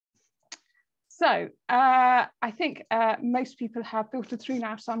I think most people have filtered through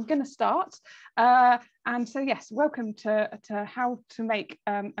now, so I'm going to start. And so, yes, welcome to how to make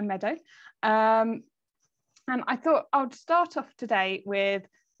a meadow. And I thought I'd start off today with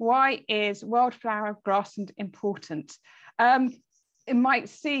why is wildflower grassland important? It might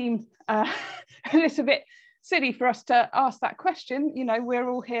seem a little bit silly for us to ask that question. You know, we're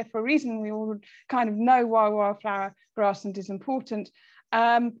all here for a reason. We all kind of know why wildflower grassland is important.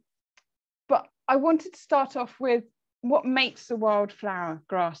 But I wanted to start off with what makes a wildflower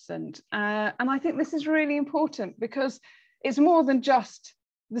grassland. And I think this is really important because it's more than just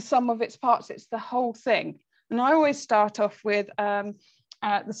the sum of its parts, it's the whole thing. And I always start off with the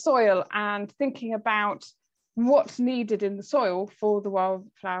soil and thinking about what's needed in the soil for the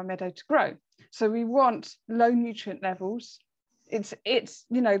wildflower meadow to grow. So we want low nutrient levels. It's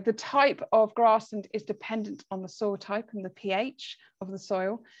you know, the type of grassland is dependent on the soil type and the pH of the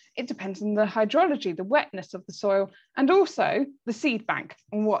soil. It depends on the hydrology, the wetness of the soil, and also the seed bank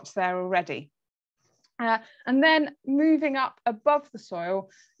and what's there already. And then moving up above the soil,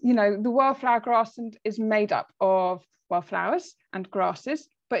 you know, the wildflower grassland is made up of wildflowers and grasses,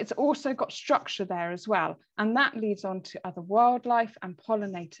 but it's also got structure there as well. And that leads on to other wildlife and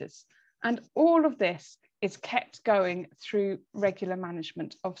pollinators. And all of this is kept going through regular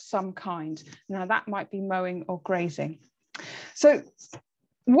management of some kind. Now that might be mowing or grazing. So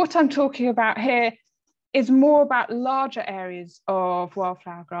what I'm talking about here is more about larger areas of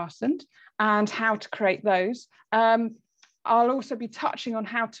wildflower grassland and how to create those. I'll also be touching on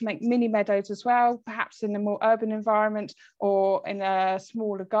how to make mini meadows as well, perhaps in a more urban environment or in a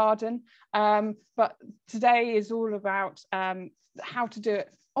smaller garden. But today is all about how to do it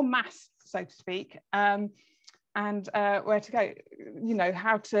en masse, so to speak, and where to go, you know,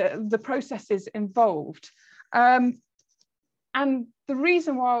 the processes involved. And the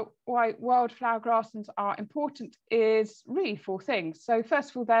reason why wildflower grasslands are important is really four things. So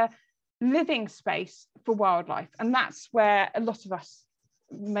first of all, they're living space for wildlife. And that's where a lot of us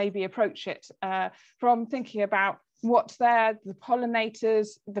maybe approach it, from thinking about what's there, the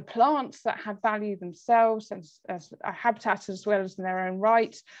pollinators, the plants that have value themselves as a habitat as well as in their own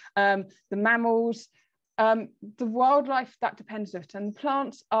right, the mammals, the wildlife that depends on it, and the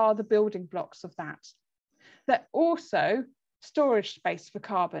plants are the building blocks of that. They're also storage space for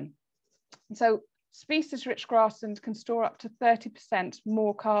carbon. So species-rich grassland can store up to 30%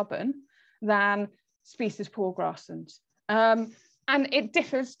 more carbon than species-poor grassland. And it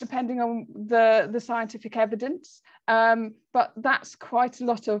differs depending on the scientific evidence, but that's quite a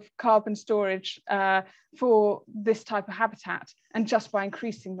lot of carbon storage for this type of habitat, and just by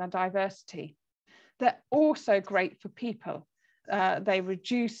increasing their diversity. They're also great for people. They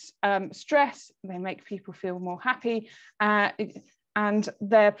reduce stress, they make people feel more happy, and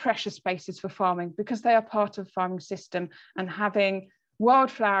they're precious spaces for farming because they are part of the farming system, and having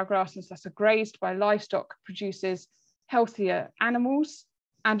wildflower grasslands that are grazed by livestock produces healthier animals,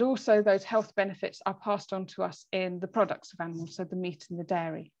 and also those health benefits are passed on to us in the products of animals, so the meat and the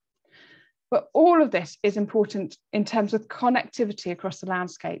dairy. But all of this is important in terms of connectivity across the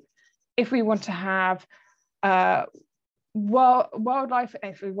landscape. If we want to have wildlife,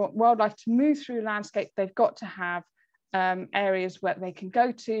 if we want wildlife to move through the landscape, they've got to have areas where they can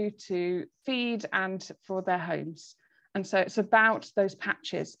go to feed and for their homes. And so it's about those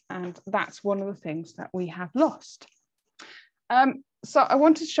patches, and that's one of the things that we have lost. So I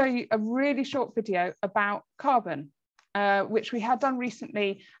want to show you a really short video about carbon, which we had done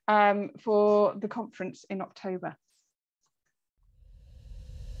recently for the conference in October.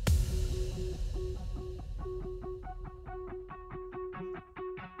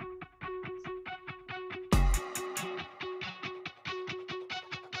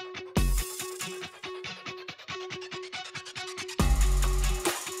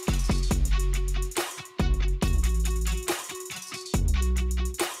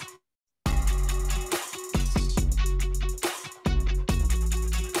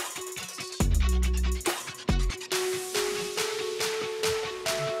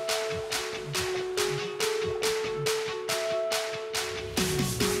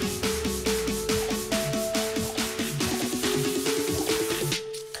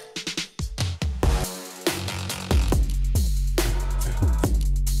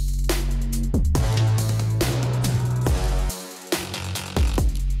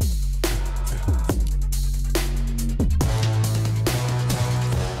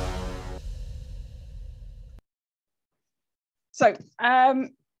 So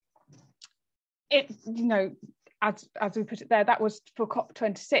it, you know, as we put it there, that was for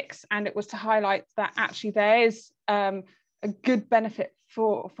COP26, and it was to highlight that actually there is a good benefit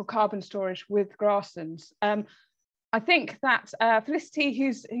for carbon storage with grasslands. I think that Felicity,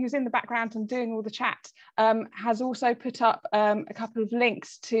 who's in the background and doing all the chat, has also put up a couple of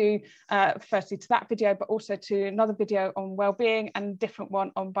links to, firstly to that video, but also to another video on well-being and a different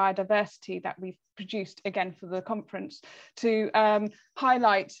one on biodiversity that we've produced again for the conference to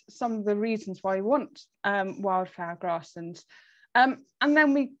highlight some of the reasons why we want wildflower grasslands. And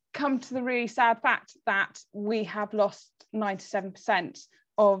then we come to the really sad fact that we have lost 97%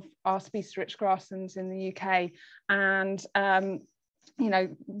 of our species-rich grasslands in the UK, and you know,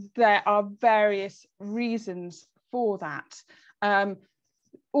 there are various reasons for that.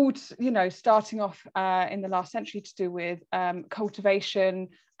 All, you know, starting off in the last century to do with cultivation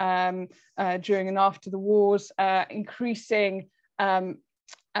during and after the wars, increasing kind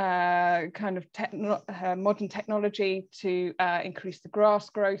of modern technology to increase the grass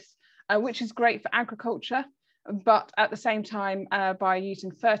growth, which is great for agriculture. But at the same time, by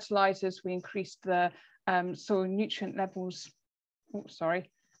using fertilizers, we increased the soil nutrient levels. Oh, sorry,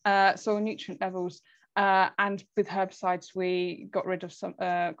 soil nutrient levels. And with herbicides, we got rid of some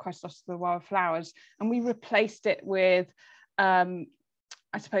quite a lot of the wildflowers, and we replaced it with, I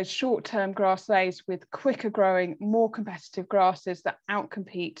suppose, short-term grass lays with quicker growing, more competitive grasses that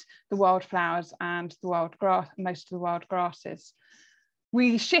outcompete the wildflowers and the most of the wild grasses.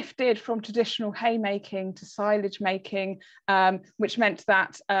 We shifted from traditional haymaking to silage making, which meant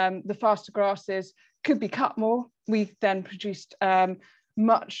that the faster grasses could be cut more. We then produced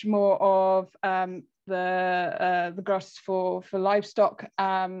much more of the grasses for livestock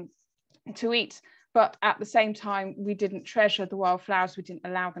to eat. But at the same time, we didn't treasure the wildflowers. We didn't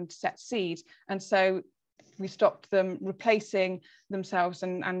allow them to set seed. And so we stopped them replacing themselves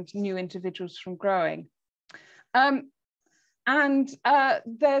and new individuals from growing. And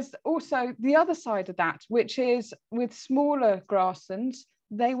there's also the other side of that, which is with smaller grasslands,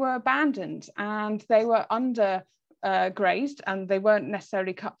 they were abandoned and they were under grazed, and they weren't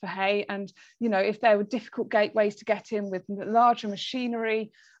necessarily cut for hay. And, you know, if there were difficult gateways to get in with larger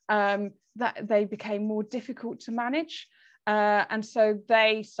machinery, that they became more difficult to manage. And so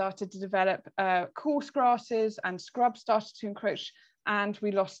they started to develop coarse grasses, and scrub started to encroach, and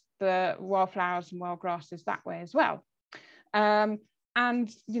we lost the wildflowers and wild grasses that way as well. And,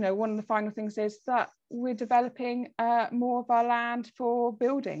 you know, one of the final things is that we're developing more of our land for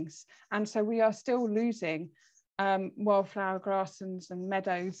buildings. And so we are still losing wildflower grasslands and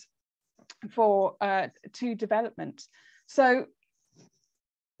meadows to development. So,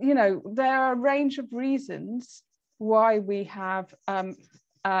 you know, there are a range of reasons why we have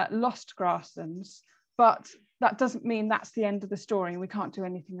lost grasslands, but that doesn't mean that's the end of the story and we can't do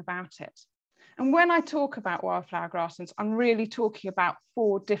anything about it. And when I talk about wildflower grasslands, I'm really talking about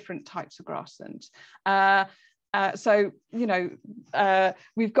 4 different types of grasslands. So, you know,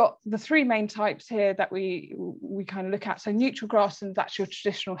 we've got the 3 main types here that we kind of look at. So neutral grassland, that's your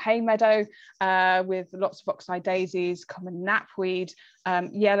traditional hay meadow with lots of oxeye daisies, common knapweed,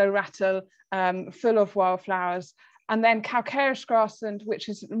 yellow rattle, full of wildflowers. And then calcareous grassland, which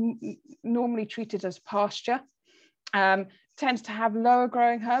is normally treated as pasture. Tends to have lower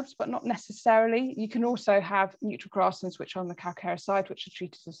growing herbs, but not necessarily. You can also have neutral grasslands, which are on the calcareous side, which are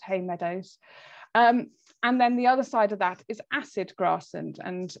treated as hay meadows. And then the other side of that is acid grassland.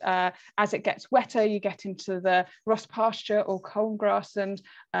 And as it gets wetter, you get into the Ross pasture or culm grassland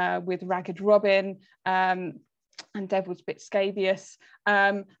with ragged robin and devil's bit scabious.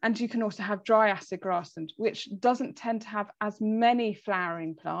 And you can also have dry acid grassland, which doesn't tend to have as many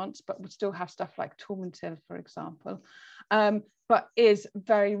flowering plants, but will still have stuff like tourmatil, for example, but is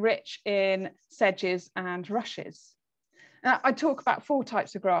very rich in sedges and rushes. Now, I talk about 4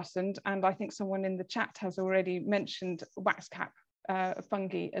 types of grassland, and I think someone in the chat has already mentioned waxcap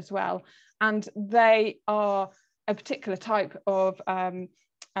fungi as well. And they are a particular type of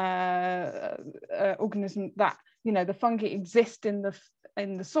organism that, you know, the fungi exist in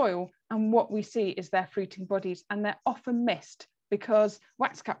the soil, and what we see is their fruiting bodies, and they're often missed because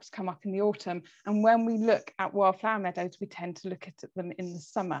waxcaps come up in the autumn. And when we look at wildflower meadows, we tend to look at them in the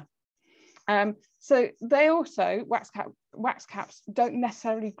summer. So they also, waxcaps don't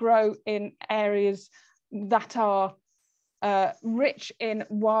necessarily grow in areas that are rich in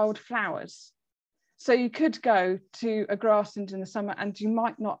wildflowers. So you could go to a grassland in the summer and you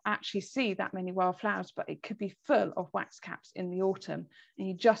might not actually see that many wildflowers, but it could be full of waxcaps in the autumn, and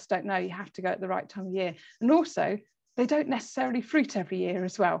you just don't know. You have to go at the right time of year. And also, they don't necessarily fruit every year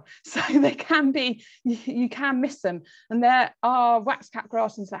as well. So they can be, you can miss them. And there are waxcap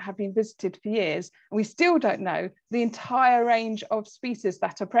grasslands that have been visited for years, and we still don't know the entire range of species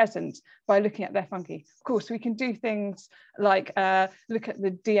that are present by looking at their fungi. Of course, we can do things like look at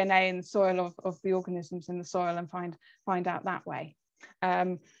the DNA in the soil of the organisms in the soil and find out that way.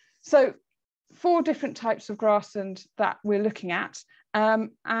 So 4 different types of grassland that we're looking at.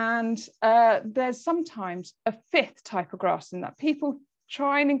 There's sometimes a 5th type of grassland that people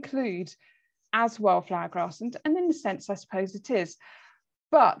try and include as wildflower grassland, and in a sense I suppose it is,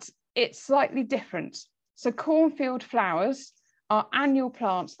 but it's slightly different. So cornfield flowers are annual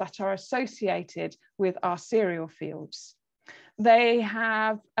plants that are associated with our cereal fields. They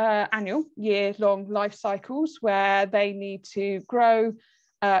have annual, year-long life cycles where they need to grow,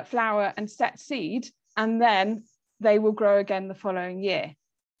 flower and set seed, and then they will grow again the following year.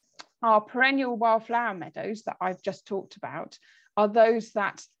 Our perennial wildflower meadows that I've just talked about are those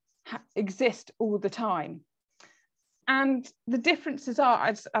that exist all the time. And the differences are,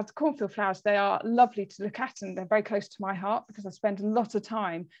 as cornfield flowers, they are lovely to look at, and they're very close to my heart because I spend a lot of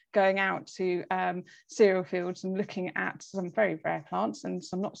time going out to cereal fields and looking at some very rare plants and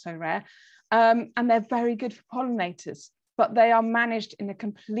some not so rare. And they're very good for pollinators, but they are managed in a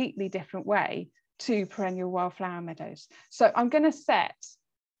completely different way to perennial wildflower meadows. So I'm going to set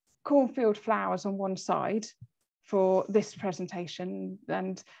cornfield flowers on one side for this presentation,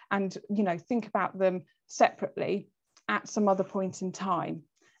 and you know, think about them separately at some other point in time,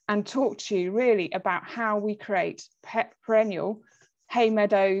 and talk to you really about how we create perennial hay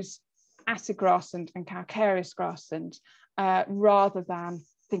meadows, acid grassland and calcareous grassland, rather than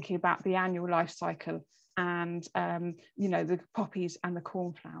thinking about the annual life cycle and you know, the poppies and the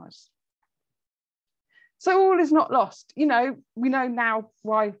cornflowers. So all is not lost. You know, we know now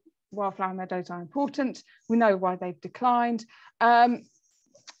why wildflower meadows are important. We know why they've declined, but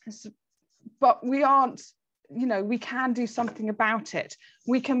we aren't, you know, we can do something about it.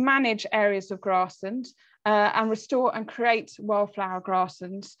 We can manage areas of grassland and restore and create wildflower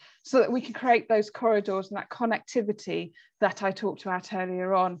grasslands so that we can create those corridors and that connectivity that I talked about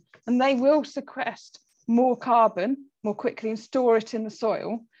earlier on. And they will sequester more carbon more quickly and store it in the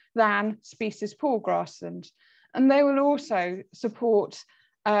soil than species poor grassland. And they will also support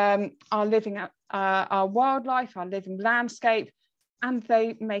our wildlife, our living landscape, and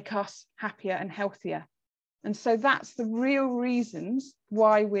they make us happier and healthier. And so that's the real reasons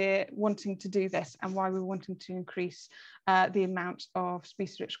why we're wanting to do this and why we're wanting to increase the amount of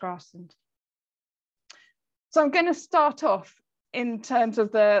species-rich grassland. So I'm going to start off in terms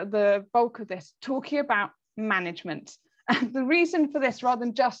of the bulk of this, talking about management. And the reason for this, rather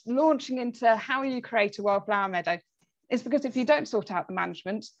than just launching into how you create a wildflower meadow, is because if you don't sort out the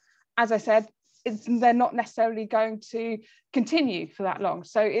management, as I said, they're not necessarily going to continue for that long.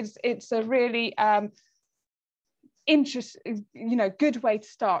 So it's a really good way to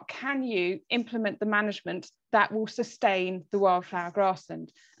start. Can you implement the management that will sustain the wildflower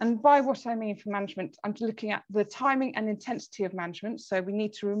grassland? And by what I mean for management, I'm looking at the timing and intensity of management. So we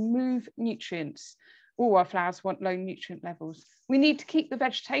need to remove nutrients. All wildflowers want low nutrient levels. We need to keep the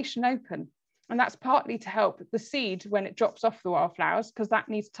vegetation open. And that's partly to help the seed when it drops off the wildflowers, because that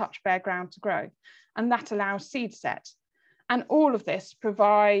needs to touch bare ground to grow. And that allows seed set. And all of this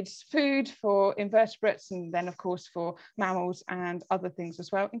provides food for invertebrates, and then of course for mammals and other things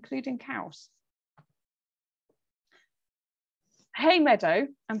as well, including cows. Hay meadow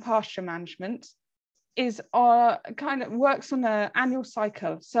and pasture management is kind of works on an annual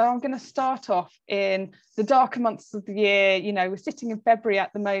cycle. So I'm going to start off in the darker months of the year. You know, we're sitting in February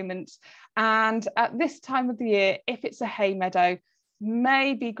at the moment, and at this time of the year, if it's a hay meadow,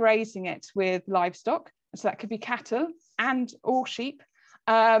 maybe grazing it with livestock. So that could be cattle and or sheep,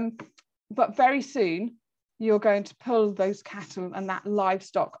 but very soon you're going to pull those cattle and that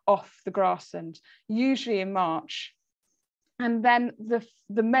livestock off the grassland, usually in March. And then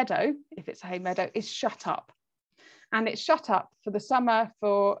the meadow, if it's a hay meadow, is shut up. And it's shut up for the summer,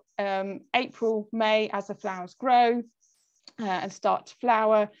 for April, May, as the flowers grow and start to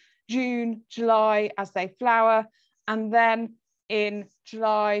flower, June, July, as they flower, and then in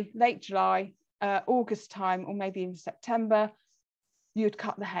July, late July, August time, or maybe in September, you'd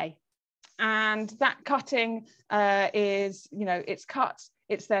cut the hay. And that cutting is, you know, it's cut,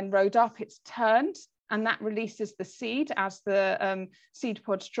 it's then rowed up, it's turned, and that releases the seed. As the seed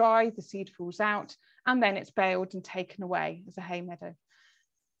pods dry, the seed falls out, and then it's baled and taken away as a hay meadow.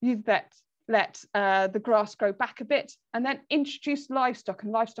 You let the grass grow back a bit, and then introduce livestock.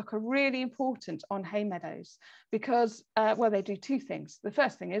 And livestock are really important on hay meadows because, well, they do two things. The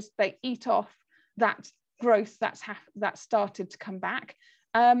first thing is they eat off that growth that's started to come back.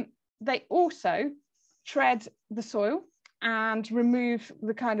 They also tread the soil and remove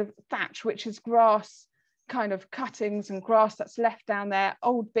the kind of thatch, which is grass kind of cuttings and grass that's left down there,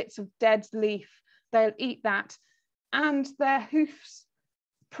 old bits of dead leaf. They'll eat that, and their hoofs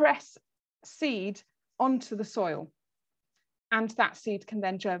press seed onto the soil, and that seed can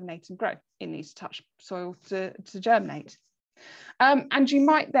then germinate and grow. It needs to touch soil to germinate. And you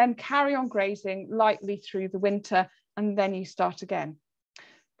might then carry on grazing lightly through the winter, and then you start again.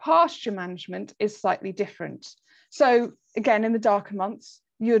 Pasture management is slightly different. So again, in the darker months,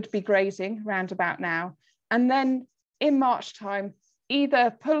 you'd be grazing round about now, and then in March time,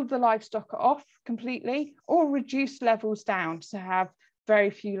 either pull the livestock off completely or reduce levels down to have very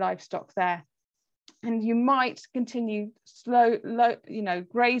few livestock there. And you might continue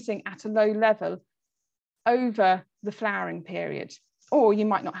grazing at a low level over the flowering period, or you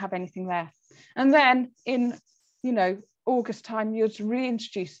might not have anything there. And then in, August time, you'd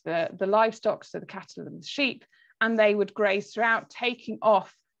reintroduce the livestock, so the cattle and the sheep, and they would graze throughout, taking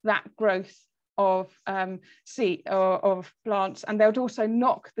off that growth of seed or of plants. And they would also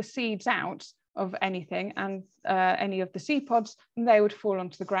knock the seeds out of anything, and any of the seed pods, and they would fall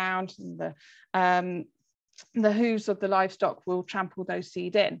onto the ground, and the hooves of the livestock will trample those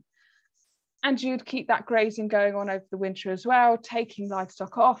seed in. And you'd keep that grazing going on over the winter as well, taking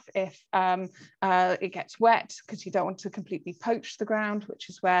livestock off if it gets wet, because you don't want to completely poach the ground, which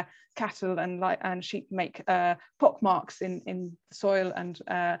is where cattle and sheep make pock marks in the soil and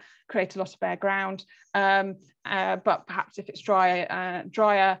create a lot of bare ground. But perhaps if it's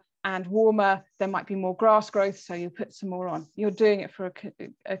drier and warmer, there might be more grass growth, so you put some more on. You're doing it for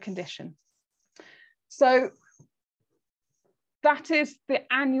a condition. So that is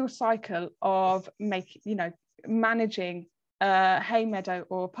the annual cycle of managing hay meadow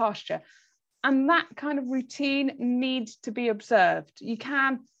or pasture. And that kind of routine needs to be observed. You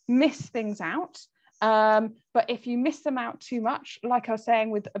can miss things out, but if you miss them out too much, like I was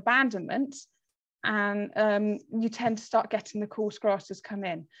saying with abandonment, and you tend to start getting the coarse grasses come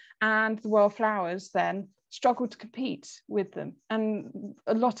in, and the wildflowers then struggle to compete with them. And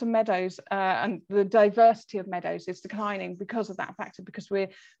a lot of meadows and the diversity of meadows is declining because of that factor, because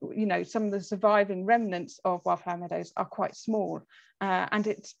some of the surviving remnants of wildflower meadows are quite small, and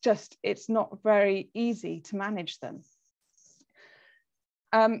it's not very easy to manage them.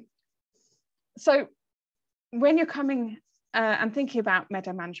 So when you're coming and thinking about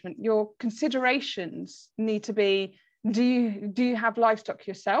meadow management, your considerations need to be, do you have livestock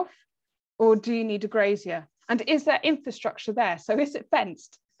yourself, or do you need a grazier? And is there infrastructure there? So is it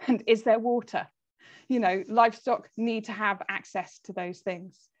fenced, and is there water? Livestock need to have access to those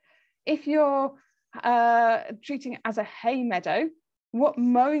things. If you're treating it as a hay meadow, what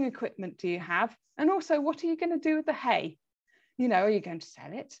mowing equipment do you have? And also, what are you going to do with the hay? Are you going to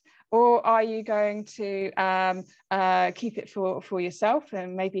sell it, or are you going to keep it for yourself?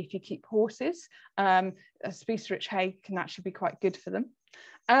 And maybe if you keep horses, species-rich hay can actually be quite good for them.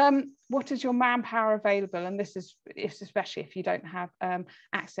 What is your manpower available? And this is especially if you don't have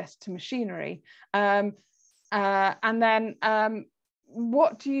access to machinery. And then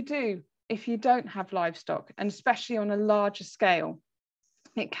what do you do if you don't have livestock? And especially on a larger scale,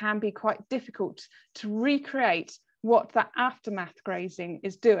 it can be quite difficult to recreate what that aftermath grazing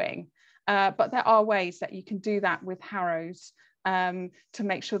is doing. But there are ways that you can do that with harrows to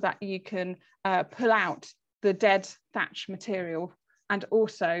make sure that you can pull out the dead thatch material, and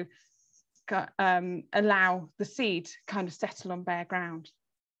also allow the seed to kind of settle on bare ground.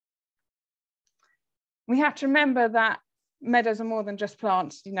 We have to remember that meadows are more than just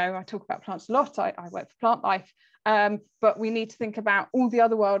plants. I talk about plants a lot. I work for Plant Life, but we need to think about all the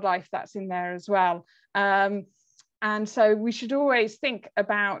other wildlife that's in there as well. And so we should always think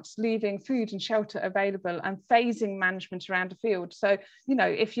about leaving food and shelter available and phasing management around a field. So,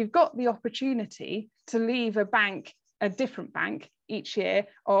 if you've got the opportunity to leave a different bank each year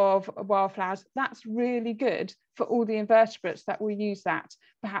of wildflowers, that's really good for all the invertebrates that will use that,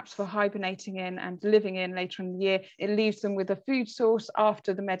 perhaps for hibernating in and living in later in the year. It leaves them with a food source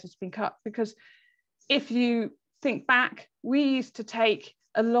after the meadow's been cut, because if you think back, we used to take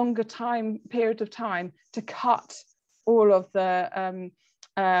a longer period of time to cut all of the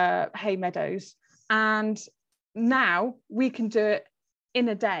hay meadows, and now we can do it in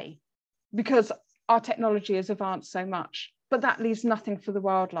a day because our technology has advanced so much, but that leaves nothing for the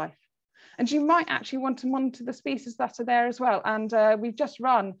wildlife. And you might actually want to monitor the species that are there as well. And we've just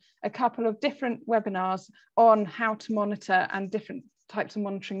run a couple of different webinars on how to monitor and different types of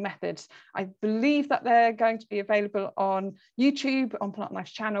monitoring methods. I believe that they're going to be available on YouTube, on Plant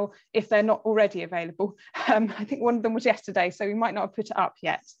Life's channel, if they're not already available. I think one of them was yesterday, so we might not have put it up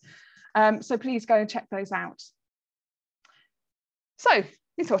yet. So please go and check those out. So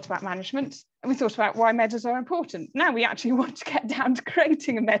we thought about management and we thought about why meadows are important. Now we actually want to get down to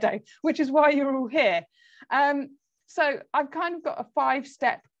creating a meadow, which is why you're all here. So I've kind of got a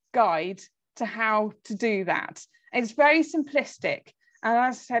 5-step guide to how to do that. It's very simplistic. And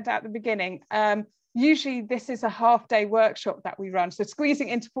as I said at the beginning, usually this is a half-day workshop that we run. So squeezing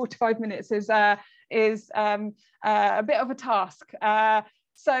into 45 minutes is a bit of a task.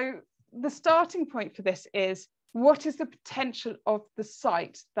 So the starting point for this is, what is the potential of the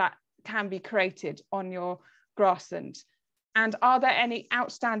site that can be created on your grassland? And are there any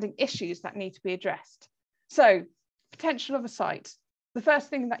outstanding issues that need to be addressed? So potential of a site. The first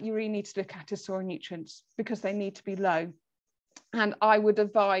thing that you really need to look at is soil nutrients, because they need to be low. And I would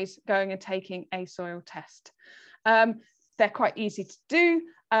advise going and taking a soil test. They're quite easy to do.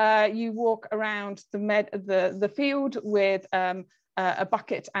 You walk around the field with a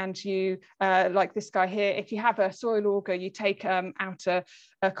bucket, and you, like this guy here, if you have a soil auger, you take out a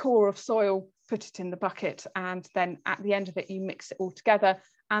core of soil, put it in the bucket, and then at the end of it, you mix it all together.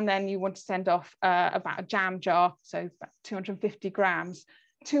 And then you want to send off about a jam jar, so about 250 grams,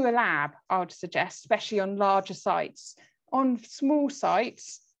 to a lab, I would suggest, especially on larger sites. On small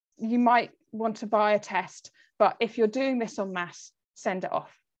sites, you might want to buy a test, but if you're doing this en masse, send it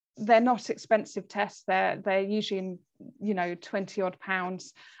off. They're not expensive tests. They're usually, you know, 20 odd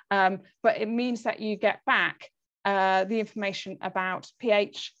pounds, but it means that you get back the information about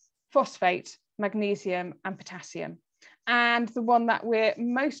pH, phosphate, magnesium, and potassium. And the one that we're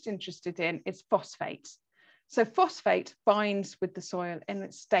most interested in is phosphate. So phosphate binds with the soil and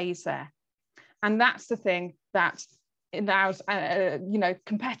it stays there. And that's the thing that allows, you know,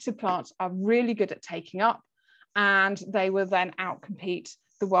 competitive plants are really good at taking up, and they will then outcompete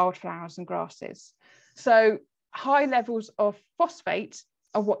the wildflowers and grasses. So high levels of phosphate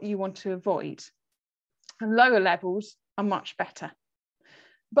are what you want to avoid, and lower levels are much better.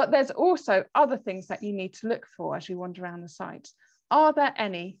 But there's also other things that you need to look for as you wander around the site. Are there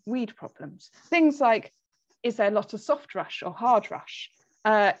any weed problems? Things like, is there a lot of soft rush or hard rush?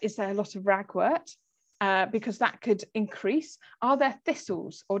 Is there a lot of ragwort? Because that could increase. Are there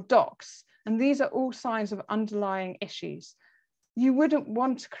thistles or docks? And these are all signs of underlying issues. You wouldn't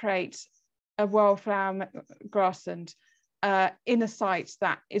want to create a wildflower grassland in a site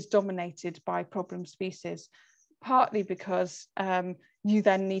that is dominated by problem species, partly because you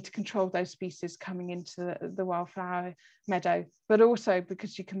then need to control those species coming into the wildflower meadow, but also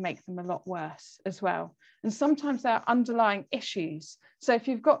because you can make them a lot worse as well. And sometimes there are underlying issues. So if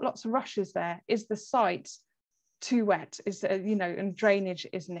you've got lots of rushes there, is the site too wet? Is you know, and drainage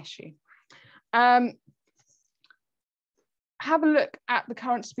is an issue. Have a look at the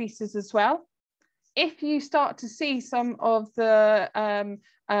current species as well. If you start to see some of the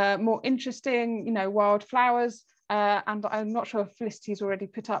more interesting, you know, wildflowers, and I'm not sure if Felicity's already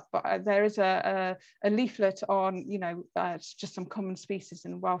put up, but there is a leaflet on, you know, just some common species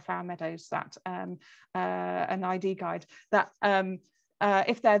in wildflower meadows, that an ID guide, that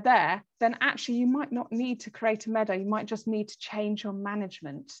if they're there, then actually you might not need to create a meadow, you might just need to change your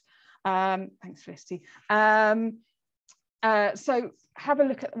management. Thanks, Felicity. So have a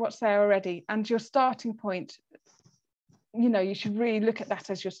look at what's there already, and your starting point, you know, you should really look at that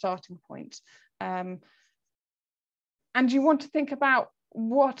as your starting point. And you want to think about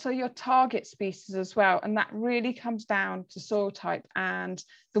what are your target species as well, and that really comes down to soil type and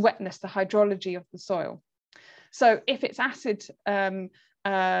the wetness, the hydrology of the soil. So if it's acid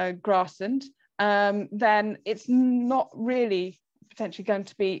grassland, then it's not really potentially going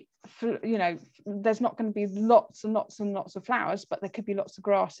to be, you know, there's not going to be lots and lots and lots of flowers, but there could be lots of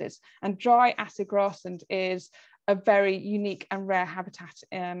grasses. And dry acid grassland is a very unique and rare habitat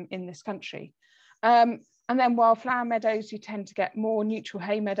in this country. And then wildflower meadows, you tend to get more neutral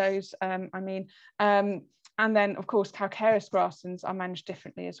hay meadows. And then of course calcareous grasslands are managed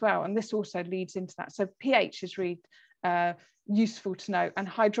differently as well, and this also leads into that. So pH is really useful to know, and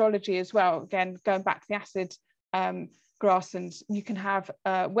hydrology as well. Again, going back to the acid grasslands, you can have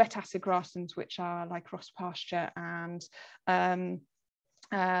wet acid grasslands, which are like Ross pasture and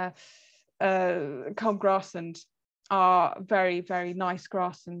cold grassland, are very, very nice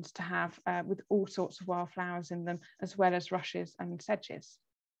grasslands to have with all sorts of wildflowers in them, as well as rushes and sedges.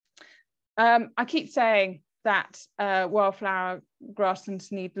 I keep saying that wildflower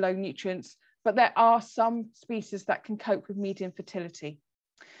grasslands need low nutrients, but there are some species that can cope with medium fertility.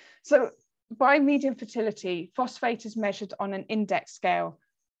 So by medium fertility, phosphate is measured on an index scale,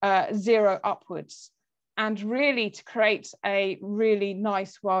 0 upwards. And really, to create a really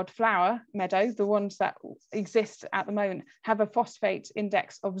nice wildflower meadow, the ones that exist at the moment have a phosphate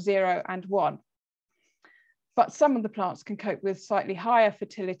index of 0 and 1. But some of the plants can cope with slightly higher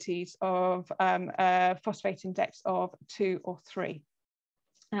fertilities of phosphate index of 2 or 3.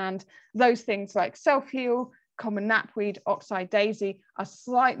 And those things like self-heal, common knapweed, oxeye daisy are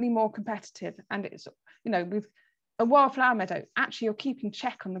slightly more competitive. And it's, you know, with a wildflower meadow, actually you're keeping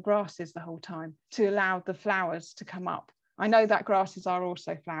check on the grasses the whole time to allow the flowers to come up. I know that grasses are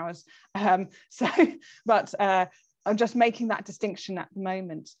also flowers, but I'm just making that distinction at the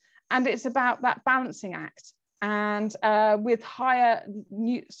moment. And it's about that balancing act. And with higher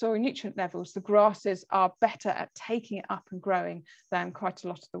soil nutrient levels, the grasses are better at taking it up and growing than quite a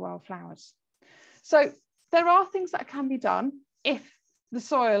lot of the wildflowers. So there are things that can be done if the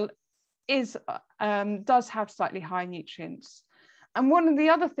soil does have slightly high nutrients. And one of the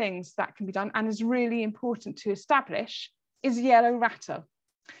other things that can be done and is really important to establish is yellow rattle.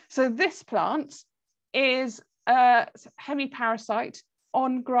 So this plant is a hemiparasite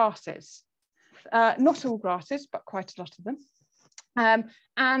on grasses. Not all grasses, but quite a lot of them.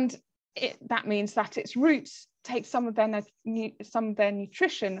 And that means that its roots take some of their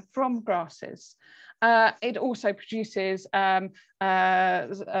nutrition from grasses. It also produces energy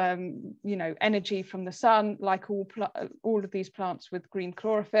from the sun, like all of these plants with green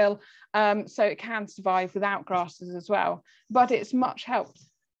chlorophyll. So it can survive without grasses as well, but it's much help.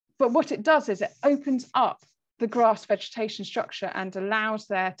 But what it does is it opens up the grass vegetation structure and allows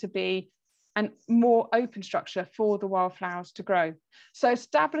there to be a more open structure for the wildflowers to grow. So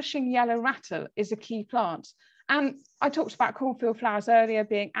establishing yellow rattle is a key plant. And I talked about cornfield flowers earlier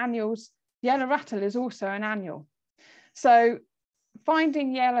being annuals. Yellow rattle is also an annual. So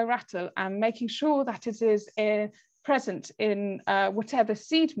finding yellow rattle and making sure that it is present in whatever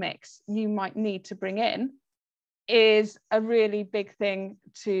seed mix you might need to bring in is a really big thing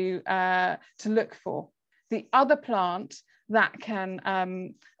to look for. The other plant that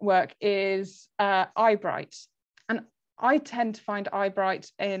can work is eyebright. And I tend to find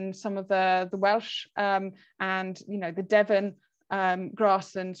eyebright in some of the Welsh and the Devon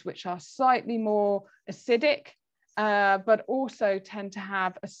grasslands, which are slightly more acidic, but also tend to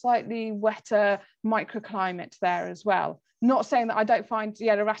have a slightly wetter microclimate there as well. Not saying that I don't find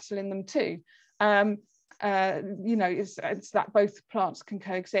yellow rattle in them too. It's that both plants can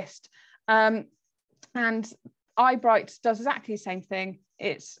coexist. And eyebright does exactly the same thing.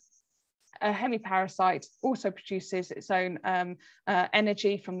 It's a hemiparasite, also produces its own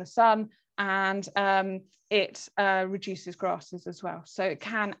energy from the sun, and it reduces grasses as well. So it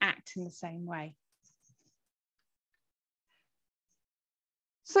can act in the same way.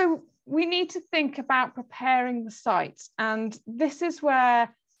 So we need to think about preparing the site. And this is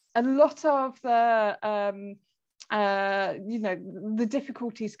where a lot of the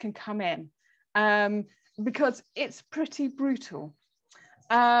difficulties can come in. Because it's pretty brutal.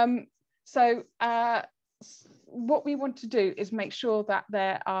 What we want to do is make sure that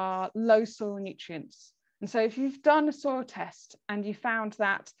there are low soil nutrients. And so if you've done a soil test and you found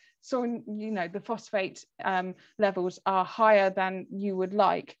that soil, the phosphate levels are higher than you would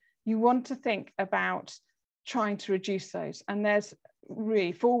like, you want to think about trying to reduce those. And there's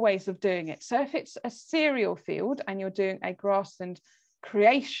really 4 ways of doing it. So if it's a cereal field and you're doing a grassland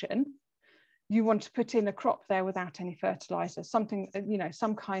creation, you want to put in a crop there without any fertilizer, something,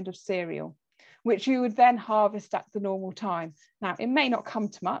 some kind of cereal, which you would then harvest at the normal time. Now, it may not come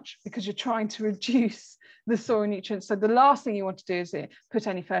to much because you're trying to reduce the soil nutrients. So the last thing you want to do is put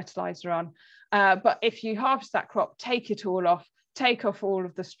any fertilizer on. But if you harvest that crop, take it all off, take off all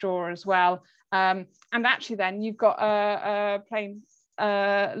of the straw as well. And actually then you've got a plain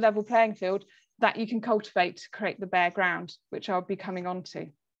level playing field that you can cultivate to create the bare ground, which I'll be coming on to.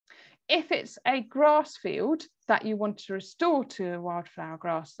 If it's a grass field that you want to restore to a wildflower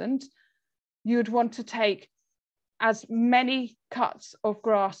grassland, you would want to take as many cuts of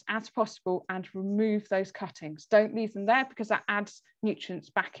grass as possible and remove those cuttings. Don't leave them there because that adds nutrients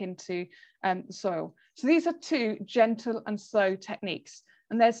back into the soil. So these are 2 gentle and slow techniques.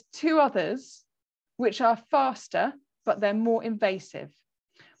 And there's 2 others which are faster, but they're more invasive.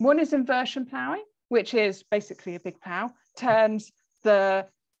 One is inversion ploughing, which is basically a big plough, turns the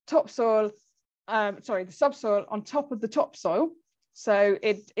topsoil, the subsoil on top of the topsoil. So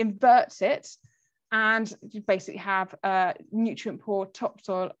it inverts it and you basically have nutrient poor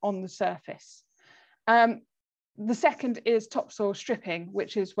topsoil on the surface. The second is topsoil stripping,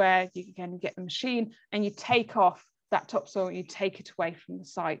 which is where you get the machine and you take off that topsoil, you take it away from the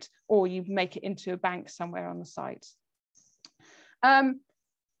site, or you make it into a bank somewhere on the site.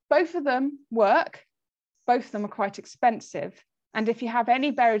 Both of them work, both of them are quite expensive. And if you have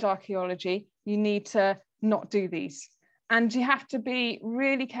any buried archaeology, you need to not do these. And you have to be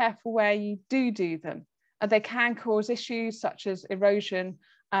really careful where you do them. They can cause issues such as erosion,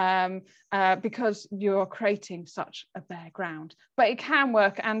 because you're creating such a bare ground. But it can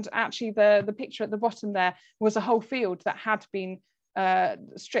work, and actually the picture at the bottom there was a whole field that had been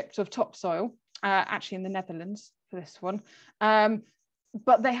stripped of topsoil, actually in the Netherlands for this one.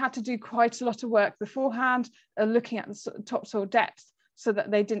 But they had to do quite a lot of work beforehand, looking at the topsoil depth so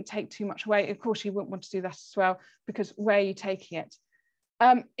that they didn't take too much away. Of course, you wouldn't want to do that as well, because where are you taking it?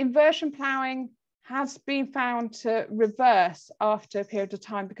 Inversion ploughing has been found to reverse after a period of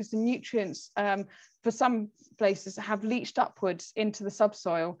time, because the nutrients for some places have leached upwards into the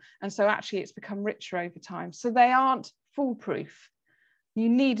subsoil, and so actually it's become richer over time. So they aren't foolproof. You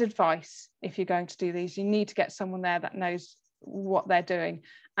need advice if you're going to do these. You need to get someone there that knows what they're doing,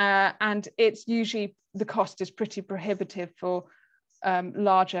 and it's usually, the cost is pretty prohibitive for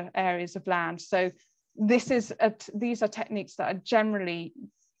larger areas of land. So these are techniques that are generally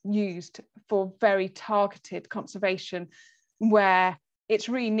used for very targeted conservation, where it's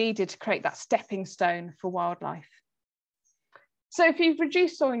really needed to create that stepping stone for wildlife. So if you've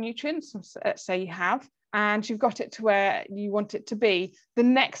reduced soil nutrients, let's say you have, and you've got it to where you want it to be, the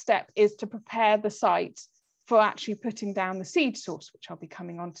next step is to prepare the site for actually putting down the seed source, which I'll be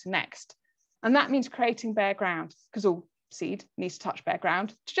coming on to next. And that means creating bare ground, because all seed needs to touch bare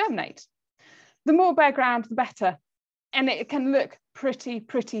ground to germinate. The more bare ground, the better. And it can look pretty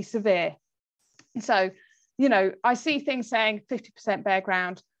severe. So, you know, I see things saying 50% bare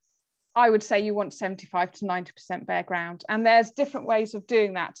ground. I would say you want 75 to 90% bare ground. And there's different ways of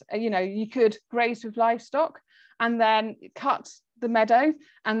doing that. You know, you could graze with livestock and then cut the meadow,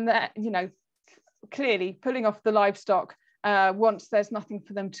 and that, you know, clearly pulling off the livestock once there's nothing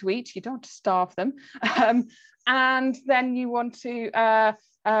for them to eat. You don't want to starve them. And then you want to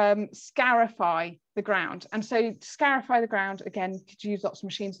scarify the ground. And so to scarify the ground, again, you could use lots of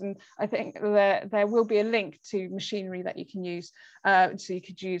machines, and I think there will be a link to machinery that you can use. So you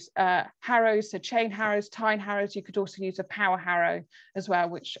could use harrows, so chain harrows, tine harrows. You could also use a power harrow as well,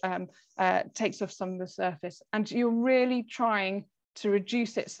 which takes off some of the surface. And you're really trying to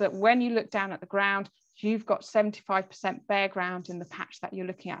reduce it so that when you look down at the ground, you've got 75% bare ground in the patch that you're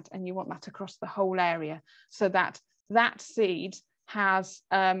looking at, and you want that across the whole area, so that that seed has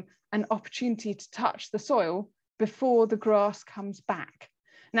an opportunity to touch the soil before the grass comes back.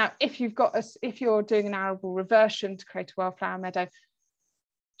 Now, if you're doing an arable reversion to create a wildflower meadow,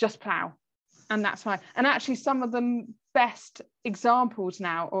 just plough, and that's fine. And actually, some of the best examples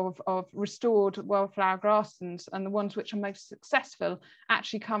now of restored wildflower grasslands, and the ones which are most successful,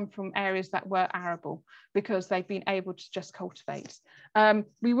 actually come from areas that were arable, because they've been able to just cultivate.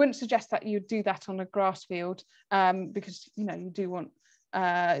 We wouldn't suggest that you do that on a grass field, because, you know, you do want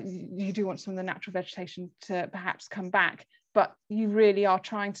some of the natural vegetation to perhaps come back, but you really are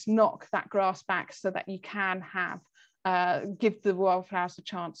trying to knock that grass back so that you can have give the wildflowers a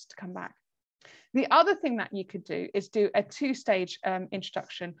chance to come back. The other thing that you could do is do a two-stage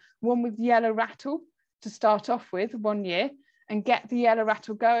introduction, one with yellow rattle to start off with 1 year, and get the yellow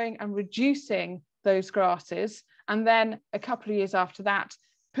rattle going and reducing those grasses. And then a couple of years after that,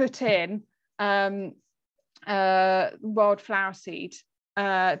 put in wildflower seed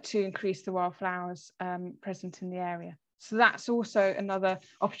to increase the wildflowers present in the area. So that's also another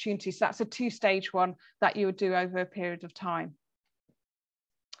opportunity. So that's a two-stage one that you would do over a period of time.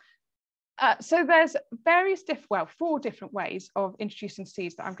 So there's various four different ways of introducing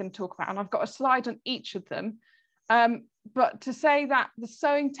seeds that I'm going to talk about, and I've got a slide on each of them. But to say that the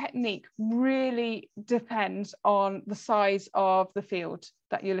sowing technique really depends on the size of the field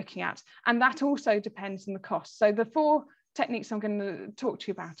that you're looking at, and that also depends on the cost. So the four techniques I'm going to talk to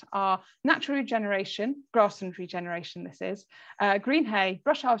you about are natural regeneration, grassland regeneration, this is, green hay,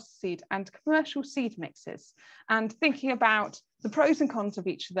 brush harvest seed, and commercial seed mixes. And thinking about the pros and cons of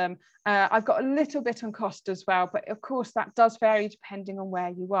each of them, I've got a little bit on cost as well, but of course that does vary depending on where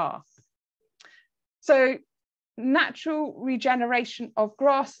you are. So natural regeneration of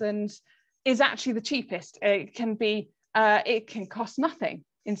grasslands is actually the cheapest. It can cost nothing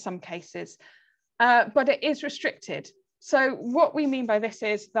in some cases, but it is restricted. So what we mean by this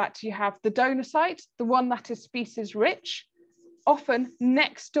is that you have the donor site, the one that is species rich, often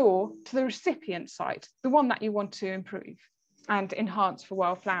next door to the recipient site, the one that you want to improve and enhance for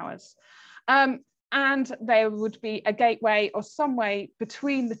wildflowers. And there would be a gateway or some way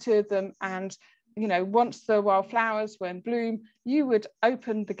between the two of them, and you know, once the wildflowers were in bloom, you would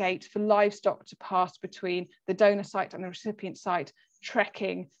open the gate for livestock to pass between the donor site and the recipient site,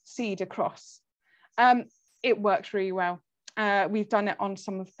 trekking seed across. It worked really well. We've done it on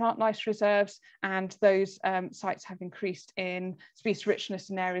some of the plant life reserves, and those sites have increased in species richness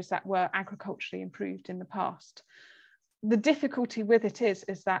in areas that were agriculturally improved in the past. The difficulty with it is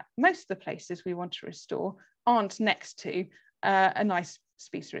that most of the places we want to restore aren't next to a nice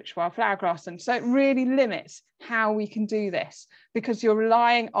species rich wildflower grass, and so it really limits how we can do this, because you're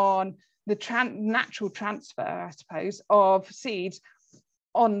relying on the natural transfer, I suppose, of seeds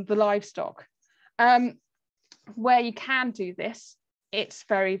on the livestock. Where you can do this, it's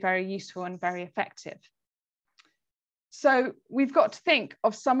very, very useful and very effective. So we've got to think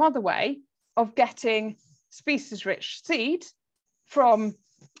of some other way of getting species rich seed from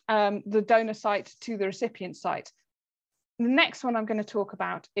the donor site to the recipient site. The next one I'm going to talk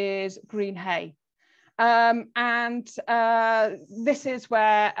about is green hay. This is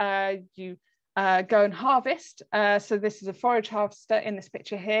where you go and harvest. So this is a forage harvester in this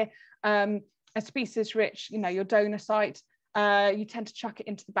picture here. A species rich, you know, your donor site, you tend to chuck it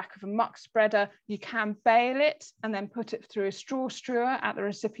into the back of a muck spreader. You can bale it and then put it through a straw strewer at the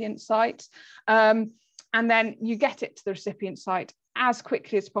recipient site. And then you get it to the recipient site as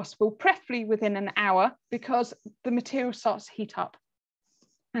quickly as possible, preferably within an hour, because the material starts to heat up.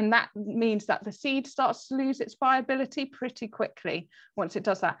 And that means that the seed starts to lose its viability pretty quickly. Once it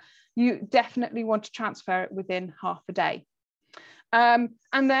does that, you definitely want to transfer it within half a day. And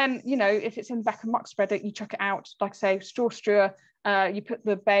then, you know, if it's in the back of muck spreader, you chuck it out, like I say, straw strewer, you put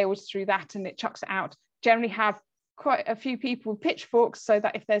the bales through that and it chucks it out. Generally have quite a few people with pitchforks, so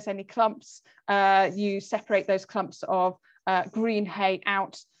that if there's any clumps, you separate those clumps of green hay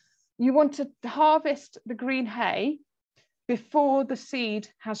out. You want to harvest the green hay before the seed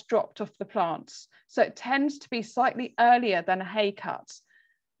has dropped off the plants. So it tends to be slightly earlier than a hay cut.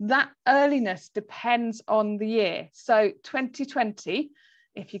 That earliness depends on the year. So 2020,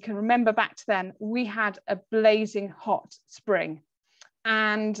 if you can remember back to then, we had a blazing hot spring.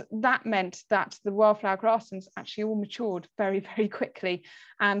 And that meant that the wildflower grasslands actually all matured very, very quickly.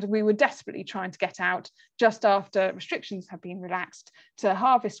 And we were desperately trying to get out just after restrictions had been relaxed to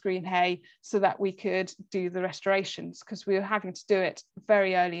harvest green hay so that we could do the restorations, because we were having to do it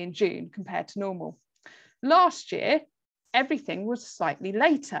very early in June compared to normal. Last year, everything was slightly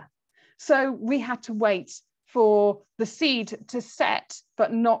later. So we had to wait for the seed to set,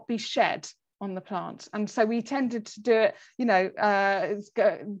 but not be shed on the plant. And so we tended to do it, you know,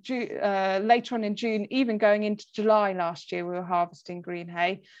 later on in June, even going into July last year, we were harvesting green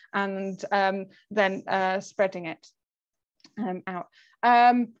hay and then spreading it out.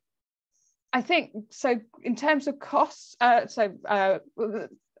 I think, so in terms of costs,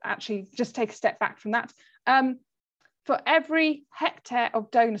 actually just take a step back from that. For every hectare of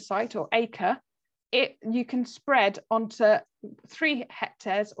donor site or acre, you can spread onto 3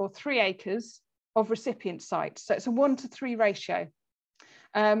 hectares or 3 acres of recipient sites. So it's a 1-to-3 ratio,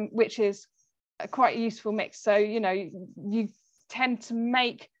 which is quite a useful mix. So, you know, you tend to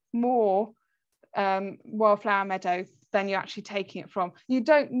make more wildflower meadow than you're actually taking it from. You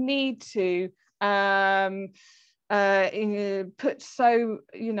don't need to put so,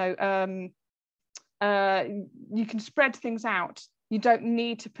 you know, you can spread things out. You don't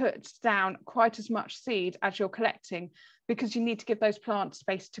need to put down quite as much seed as you're collecting, because you need to give those plants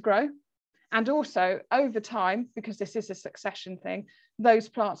space to grow. And also over time, because this is a succession thing, those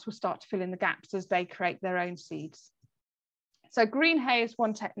plants will start to fill in the gaps as they create their own seeds. So green hay is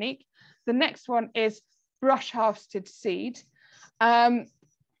one technique. The next one is brush harvested seed.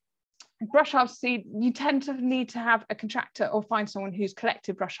 Brush harvest seed, you tend to need to have a contractor or find someone who's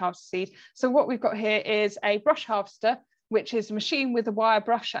collected brush harvest seed. So what we've got here is a brush harvester, which is a machine with a wire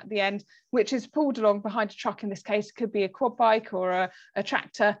brush at the end, which is pulled along behind a truck. In this case, it could be a quad bike or a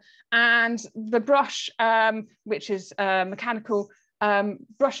tractor. And the brush, which is mechanical,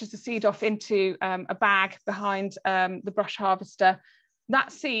 brushes the seed off into a bag behind the brush harvester.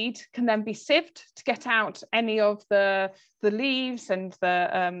 That seed can then be sieved to get out any of the leaves and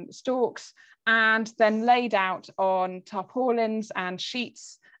the stalks, and then laid out on tarpaulins and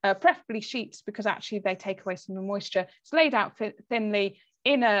sheets, preferably sheets, because actually they take away some of the moisture. It's laid out thinly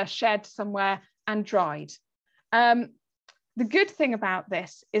in a shed somewhere and dried. The good thing about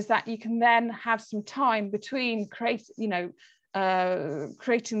this is that you can then have some time between creating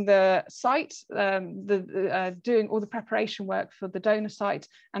the site, doing all the preparation work for the donor site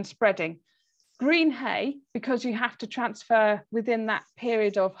and spreading. Green hay, because you have to transfer within that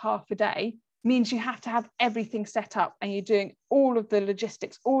period of half a day, means you have to have everything set up, and you're doing all of the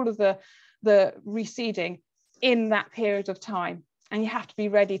logistics, all of the the reseeding in that period of time, and you have to be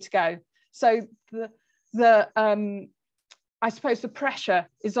ready to go. So I suppose the pressure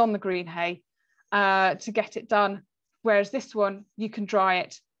is on the green hay to get it done, whereas this one, you can dry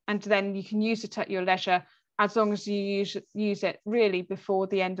it and then you can use it at your leisure, as long as you use it really before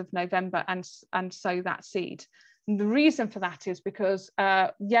the end of November and sow that seed. And the reason for that is because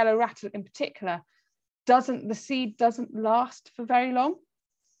yellow rattle in particular, the seed doesn't last for very long.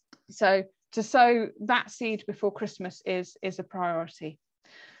 So to sow that seed before Christmas is a priority.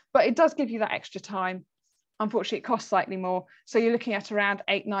 But it does give you that extra time. Unfortunately, it costs slightly more. So you're looking at around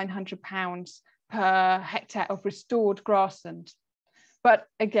 £800–900 per hectare of restored grassland. But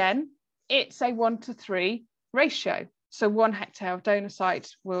again, it's a 1:3 ratio. So 1 hectare of donor site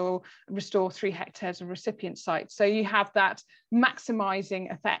will restore 3 hectares of recipient site. So you have that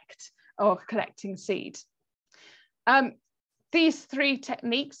maximising effect of collecting seed. These 3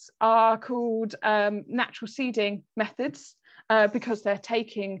 techniques are called natural seeding methods because they're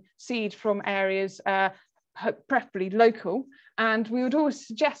taking seed from areas preferably local, and we would always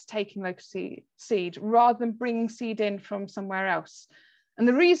suggest taking local seed rather than bringing seed in from somewhere else. And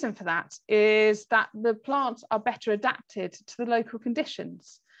the reason for that is that the plants are better adapted to the local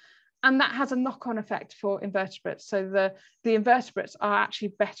conditions, and that has a knock-on effect for invertebrates. So the invertebrates are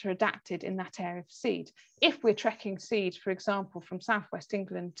actually better adapted in that area of seed. If we're trekking seed, for example, from southwest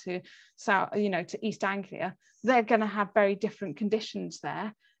England to to East Anglia, they're going to have very different conditions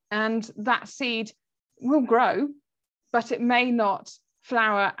there, and that seed will grow, but it may not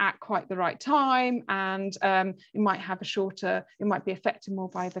flower at quite the right time, and it might have it might be affected more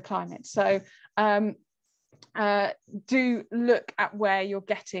by the climate. So do look at where you're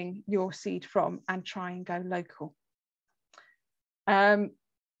getting your seed from and try and go local. The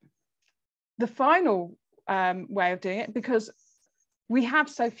final way of doing it, because we have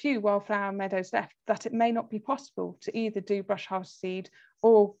so few wildflower meadows left that it may not be possible to either do brush harvest seed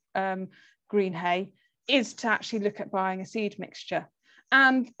or green hay, is to actually look at buying a seed mixture.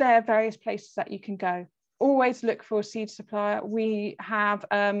 And there are various places that you can go. Always look for a seed supplier. We have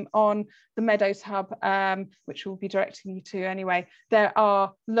on the Meadows Hub, which we'll be directing you to anyway, there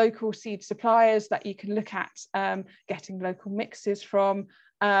are local seed suppliers that you can look at getting local mixes from.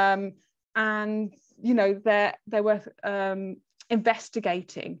 And, they're worth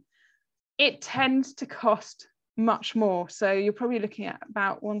investigating. It tends to cost much more. So you're probably looking at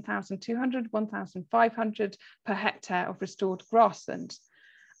about 1,200, 1,500 per hectare of restored grassland.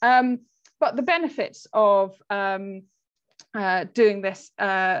 But the benefits of doing this,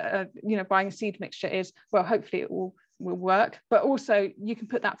 buying a seed mixture is, well, hopefully it will work, but also you can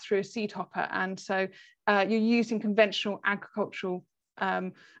put that through a seed hopper. And so you're using conventional agricultural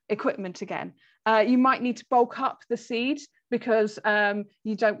equipment again. You might need to bulk up the seed because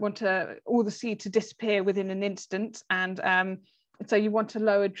you don't want all the seed to disappear within an instant, and so you want a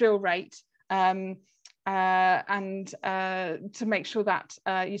lower drill rate and to make sure that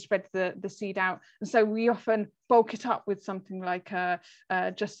you spread the seed out. And so we often bulk it up with something like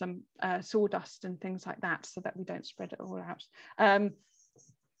just some sawdust and things like that, so that we don't spread it all out.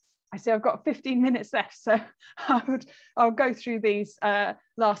 I see I've got 15 minutes left, so I'll go through these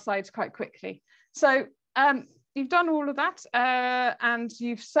last slides quite quickly. So you've done all of that and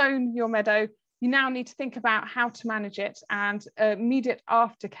you've sown your meadow. You now need to think about how to manage it and immediate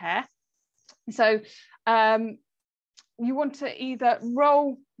aftercare. So you want to either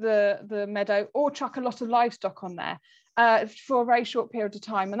roll the meadow or chuck a lot of livestock on there for a very short period of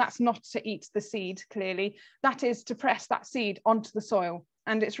time. And that's not to eat the seed, clearly. That is to press that seed onto the soil.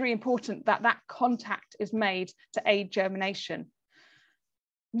 And it's really important that that contact is made to aid germination.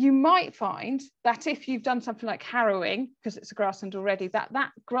 You might find that if you've done something like harrowing, because it's a grassland already,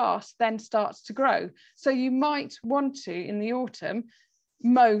 that grass then starts to grow. So you might want to, in the autumn,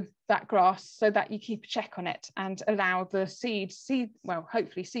 mow that grass so that you keep a check on it and allow the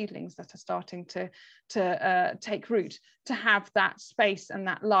hopefully seedlings that are starting to take root to have that space and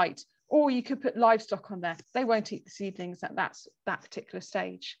that light. Or you could put livestock on there. They won't eat the seedlings at that particular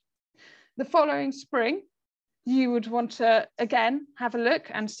stage. The following spring, you would want to, again, have a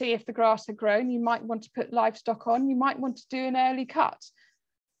look and see if the grass had grown. You might want to put livestock on. You might want to do an early cut.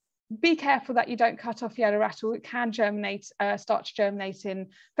 Be careful that you don't cut off yellow rattle. It can germinate, start to germinate in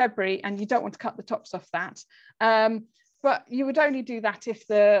February, and you don't want to cut the tops off that. But you would only do that if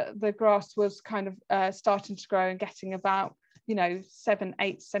the grass was kind of starting to grow and getting about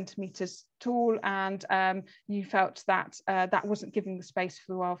 7–8 centimeters tall, and you felt that that wasn't giving the space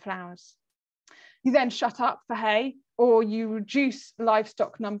for the wildflowers. You then shut up for hay, or you reduce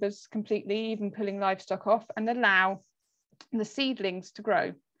livestock numbers completely, even pulling livestock off, and allow the seedlings to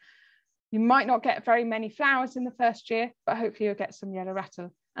grow. You might not get very many flowers in the first year, but hopefully you'll get some yellow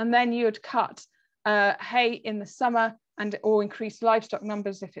rattle. And then you would cut hay in the summer or increase livestock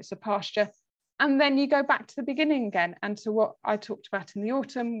numbers if it's a pasture. And then you go back to the beginning again and to what I talked about in the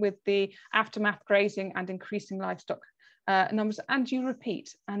autumn with the aftermath grazing and increasing livestock numbers, and you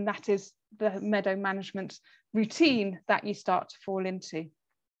repeat. And that is the meadow management routine that you start to fall into.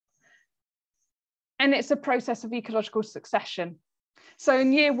 And it's a process of ecological succession. So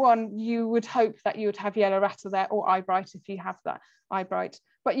in year one, you would hope that you would have yellow rattle there, or eyebright if you have that eyebright,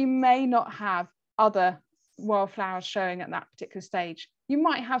 but you may not have other wildflowers showing at that particular stage. You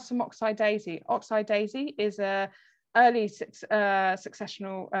might have some oxeye daisy. Oxeye daisy is a early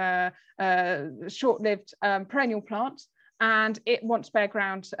successional, short-lived perennial plant, and it wants bare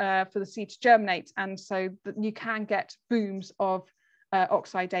ground for the seed to germinate, and so you can get booms of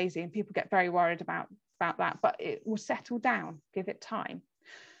oxeye daisy, and people get very worried about that, but it will settle down, give it time.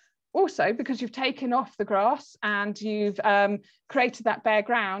 Also, because you've taken off the grass and you've created that bare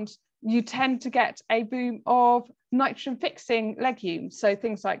ground, you tend to get a boom of nitrogen fixing legumes. So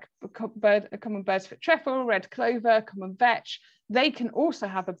things like common birdsfoot trefoil, red clover, common vetch, they can also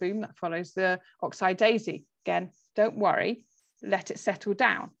have a boom that follows the oxeye daisy. Again, don't worry, let it settle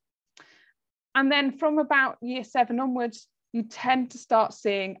down. And then from about year 7 onwards, you tend to start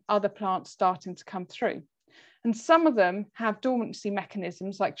seeing other plants starting to come through. And some of them have dormancy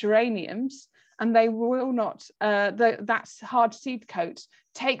mechanisms like geraniums, and they will not, that hard seed coat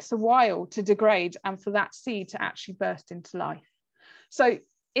takes a while to degrade and for that seed to actually burst into life. So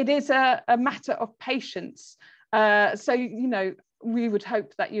it is a matter of patience. So, you know, we would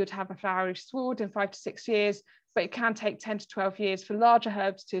hope that you would have a flowery sward in 5 to 6 years, but it can take 10 to 12 years for larger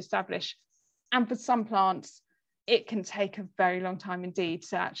herbs to establish. And for some plants, it can take a very long time indeed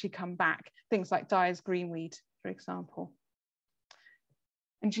to actually come back. Things like Dyer's greenweed, for example.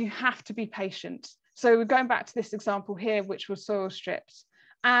 And you have to be patient. So we're going back to this example here, which was soil strips,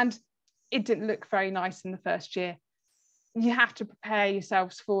 and it didn't look very nice in the first year. You have to prepare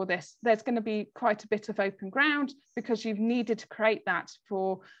yourselves for this. There's going to be quite a bit of open ground because you've needed to create that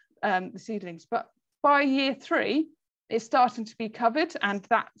for the seedlings. But by year 3, it's starting to be covered, and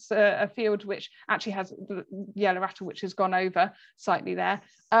that's a field which actually has yellow rattle, which has gone over slightly there.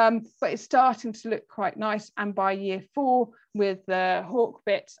 But it's starting to look quite nice. And by year 4, with the hawk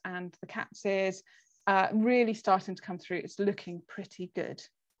bits and the cat's ears really starting to come through, it's looking pretty good.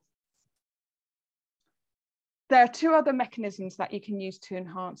 There are 2 other mechanisms that you can use to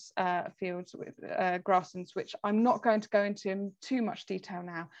enhance fields with grasslands, which I'm not going to go into in too much detail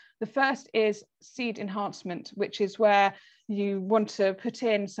now. The first is seed enhancement, which is where you want to put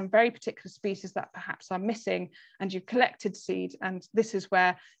in some very particular species that perhaps are missing, and you've collected seed, and this is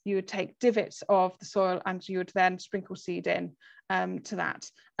where you would take divots of the soil and you would then sprinkle seed in to that.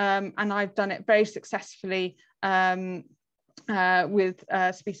 And I've done it very successfully with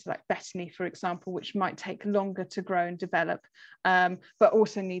species like Bethany, for example, which might take longer to grow and develop, but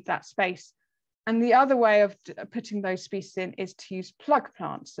also need that space. And the other way of putting those species in is to use plug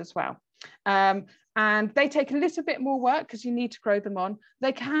plants as well. And they take a little bit more work because you need to grow them on.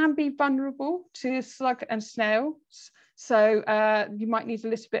 They can be vulnerable to slug and snails, so you might need a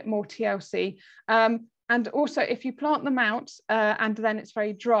little bit more TLC. And also, if you plant them out and then it's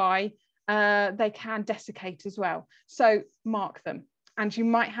very dry, they can desiccate as well. So mark them, and you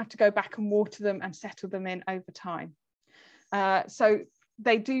might have to go back and water them and settle them in over time. So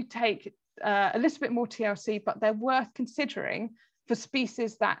they do take a little bit more TLC, but they're worth considering for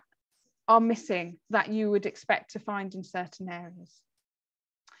species that are missing that you would expect to find in certain areas.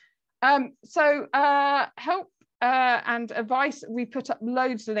 Help and advice, we put up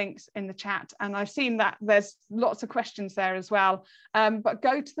loads of links in the chat, and I've seen that there's lots of questions there as well, but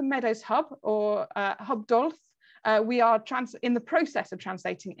go to the Meadows Hub or Hub Dolth. We are in the process of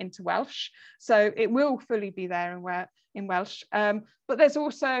translating into Welsh, so it will fully be there in Welsh, but there's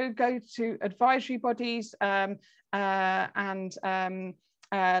also go to advisory bodies like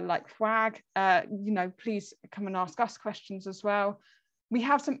FWAG, you know, please come and ask us questions as well. We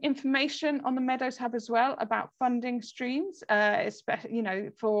have some information on the Meadows Hub as well about funding streams, especially, you know,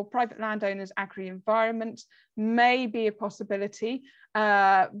 for private landowners, agri-environment may be a possibility,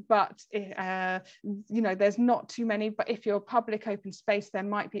 but you know, there's not too many, but if you're public open space, there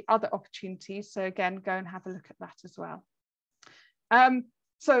might be other opportunities. So again, go and have a look at that as well.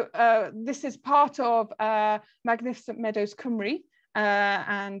 This is part of Magnificent Meadows Cymru.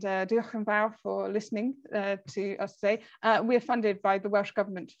 And diolch yn fawr for listening to us today. We're funded by the Welsh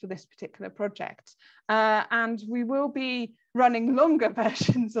Government for this particular project, and we will be running longer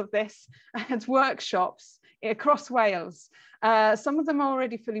versions of this as workshops across Wales. Some of them are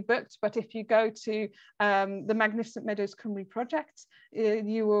already fully booked, but if you go to the Magnificent Meadows Cymru project,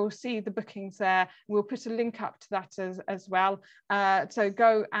 you will see the bookings there. We'll put a link up to that as well. So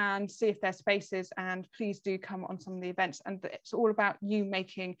go and see if there's spaces, and please do come on some of the events. And it's all about you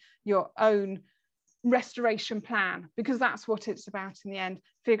making your own restoration plan, because that's what it's about in the end,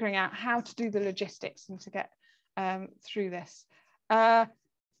 figuring out how to do the logistics and to get through this.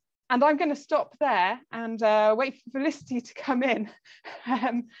 And I'm going to stop there and wait for Felicity to come in.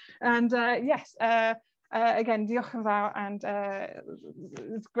 Yes, again, diolch yn fawr, and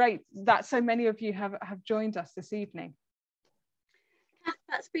it's great that so many of you have joined us this evening.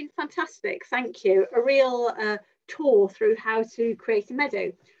 That's been fantastic, thank you. A real tour through how to create a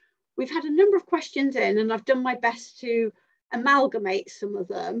meadow. We've had a number of questions in, and I've done my best to amalgamate some of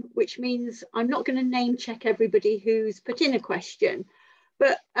them, which means I'm not going to name check everybody who's put in a question.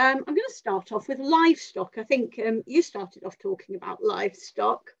 But I'm going to start off with livestock. I think you started off talking about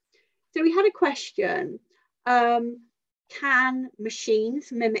livestock. So we had a question, can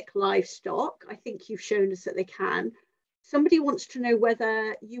machines mimic livestock? I think you've shown us that they can. Somebody wants to know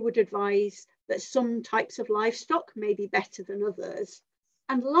whether you would advise that some types of livestock may be better than others.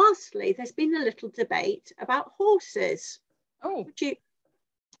 And lastly, there's been a little debate about horses. Oh, okay.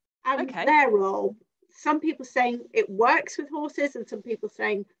 Their role. Some people saying it works with horses and some people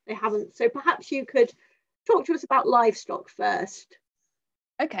saying they haven't. So perhaps you could talk to us about livestock first.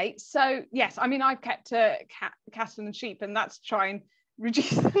 Okay, so yes, I mean, I've kept cattle and sheep, and that's to try and reduce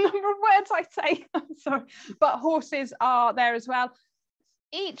the number of words I say. I'm sorry, but horses are there as well.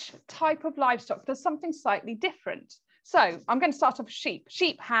 Each type of livestock does something slightly different. So I'm going to start off with sheep.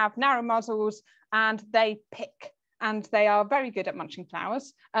 Sheep have narrow muzzles and they pick. And they are very good at munching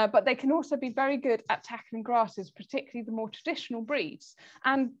flowers, but they can also be very good at tackling grasses, particularly the more traditional breeds.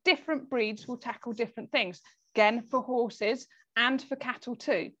 And different breeds will tackle different things, again, for horses and for cattle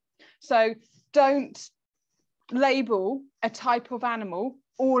too. So don't label a type of animal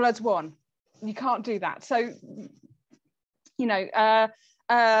all as one. You can't do that. So, you know,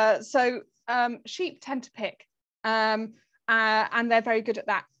 sheep tend to pick, and they're very good at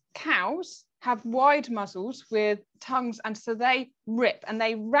that. Cows have wide muzzles with tongues, and so they rip and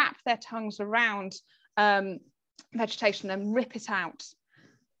they wrap their tongues around vegetation and rip it out.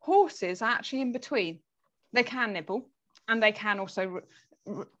 Horses are actually in between. They can nibble and they can also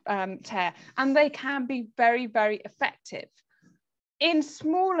tear, and they can be very, very effective. In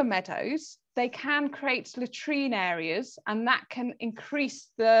smaller meadows, they can create latrine areas, and that can increase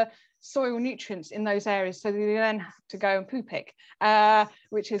the soil nutrients in those areas, so they then have to go and poo pick,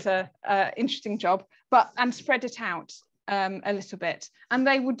 which is a interesting job, and spread it out a little bit. And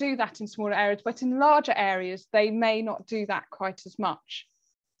they will do that in smaller areas, but in larger areas they may not do that quite as much.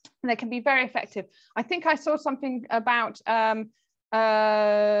 And they can be very effective. I think I saw something about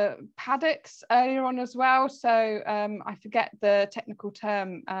paddocks earlier on as well, so I forget the technical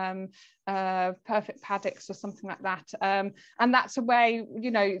term, perfect paddocks or something like that, and that's a way, you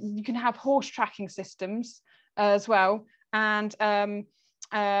know, you can have horse tracking systems as well, and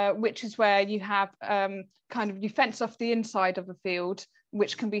which is where you have kind of, you fence off the inside of a field,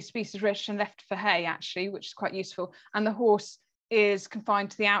 which can be species rich and left for hay actually, which is quite useful, and the horse is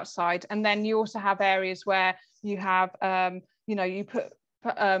confined to the outside. And then you also have areas where you have you know, you put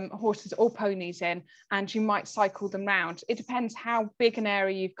horses or ponies in, and you might cycle them round. It depends how big an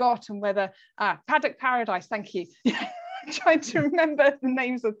area you've got and whether paddock paradise, thank you. Trying to remember the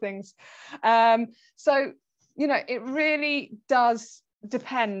names of things. So, you know, it really does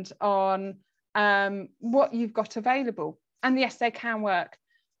depend on what you've got available. And yes, they can work.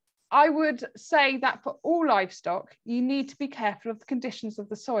 I would say that for all livestock, you need to be careful of the conditions of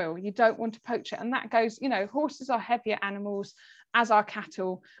the soil. You don't want to poach it. And that goes, you know, horses are heavier animals, as are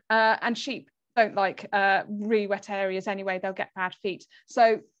cattle, and sheep don't like really wet areas anyway. They'll get bad feet.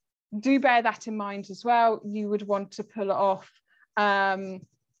 So do bear that in mind as well. You would want to pull it off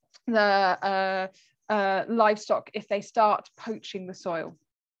the livestock if they start poaching the soil.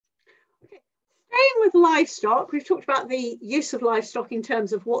 Staying with livestock, we've talked about the use of livestock in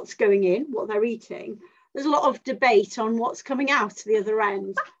terms of what's going in, what they're eating. There's a lot of debate on what's coming out the other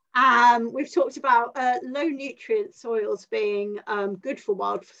end. We've talked about low nutrient soils being good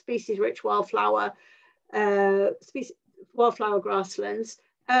for species-rich wildflower grasslands.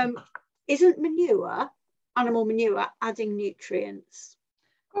 Isn't animal manure, adding nutrients?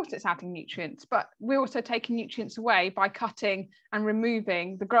 Of course it's adding nutrients, but we're also taking nutrients away by cutting and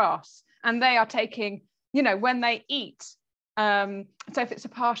removing the grass. And they are taking, you know, when they eat, so if it's a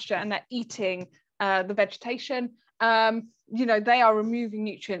pasture and they're eating the vegetation, you know, they are removing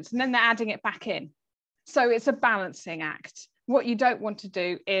nutrients and then they're adding it back in. So it's a balancing act. What you don't want to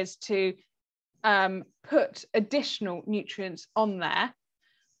do is to put additional nutrients on there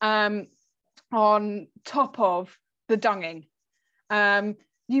on top of the dunging.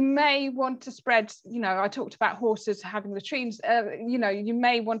 You may want to spread, I talked about horses having latrines, you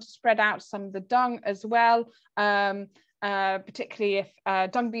may want to spread out some of the dung as well, particularly if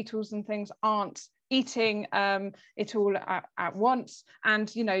dung beetles and things aren't eating it all at once.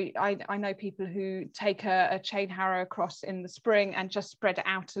 And I know people who take a chain harrow across in the spring and just spread it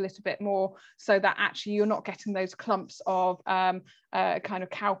out a little bit more, so that actually you're not getting those clumps of kind of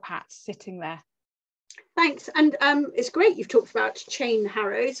cow pats sitting there. Thanks. And it's great you've talked about chain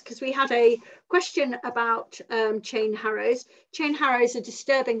harrows, because we had a question about chain harrows. Chain harrows are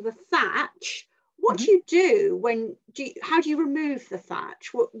disturbing the thatch. What do you do how do you remove the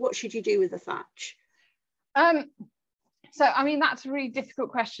thatch? What should you do with the thatch? So I mean, that's a really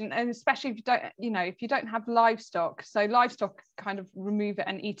difficult question, and especially if you don't have livestock. So livestock kind of remove it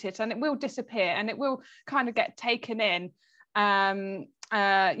and eat it, and it will disappear, and it will kind of get taken in,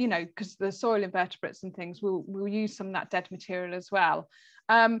 because the soil invertebrates and things will use some of that dead material as well.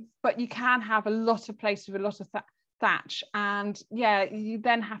 But you can have a lot of places with a lot of thatch, and you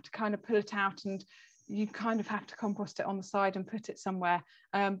then have to kind of pull it out, and you kind of have to compost it on the side and put it somewhere.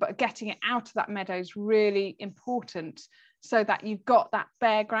 But getting it out of that meadow is really important, so that you've got that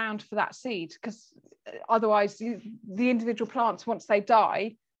bare ground for that seed, because otherwise the individual plants, once they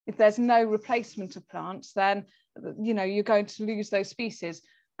die, if there's no replacement of plants, then you're going to lose those species.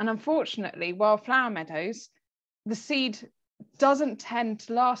 And unfortunately, wildflower meadows, the seed doesn't tend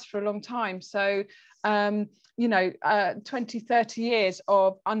to last for a long time. So 20, 30 years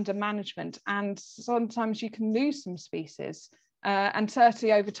of under management, and sometimes you can lose some species, and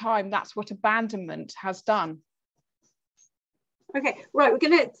certainly over time that's what abandonment has done. Okay, right, we're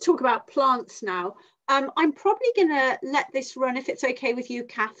going to talk about plants now. I'm probably going to let this run, if it's okay with you,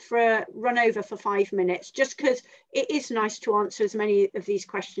 Kath, for a run over for 5 minutes, just because it is nice to answer as many of these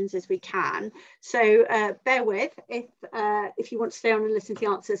questions as we can. So bear with if you want to stay on and listen to the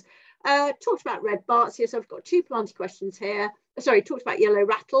answers. Talked about red Bartsia, so I've got 2 planty questions here. Sorry, talked about yellow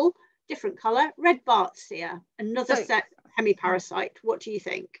rattle, different colour. Red Bartsia, another set hemiparasite. What do you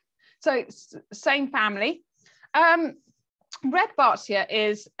think? So same family. Red Bartsia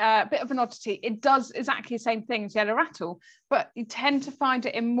is a bit of an oddity. It does exactly the same thing as yellow rattle, but you tend to find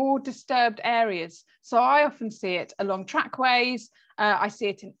it in more disturbed areas. So I often see it along trackways. I see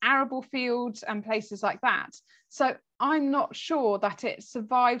it in arable fields and places like that. So I'm not sure that it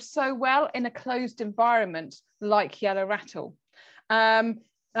survives so well in a closed environment like yellow rattle.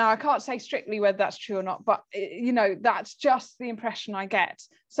 Now, I can't say strictly whether that's true or not, but that's just the impression I get.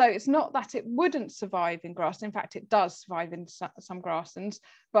 So it's not that it wouldn't survive in grass. In fact, it does survive in some grasslands,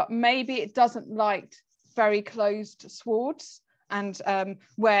 but maybe it doesn't like very closed swards and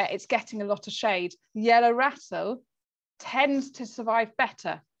where it's getting a lot of shade. Yellow rattle tends to survive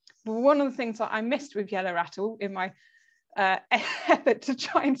better. But one of the things that I missed with yellow rattle in my effort to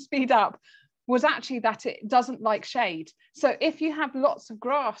try and speed up was actually that it doesn't like shade. So if you have lots of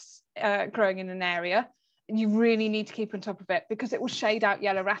grass growing in an area, you really need to keep on top of it, because it will shade out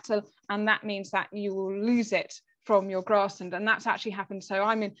yellow rattle, and that means that you will lose it from your grassland. And that's actually happened. So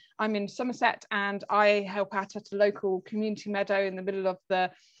I'm in Somerset, and I help out at a local community meadow in the middle of the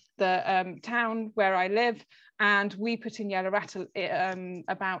town where I live, and we put in yellow rattle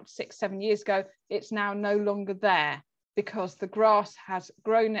about 6-7 years ago. It's now no longer there, because the grass has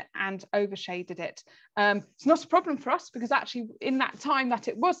grown and overshaded it. It's not a problem for us, because actually in that time that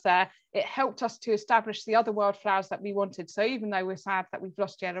it was there, it helped us to establish the other wildflowers that we wanted. So even though we're sad that we've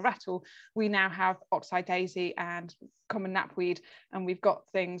lost yellow rattle, we now have oxeye daisy and common knapweed, and we've got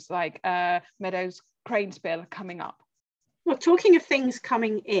things like meadows cranesbill coming up. Well, talking of things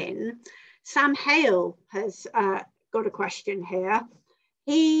coming in, Sam Hale has got a question here.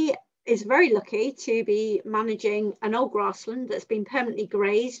 He is very lucky to be managing an old grassland that's been permanently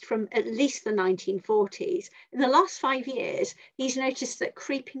grazed from at least the 1940s. In the last 5 years, he's noticed that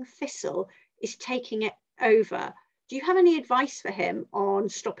creeping thistle is taking it over. Do you have any advice for him on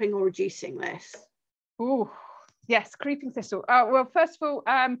stopping or reducing this? Oh, yes, creeping thistle. Well, first of all,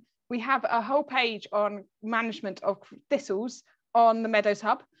 we have a whole page on management of thistles on the Meadows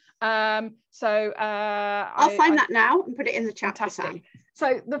Hub. I'll find that now and put it in the chat. Fantastic.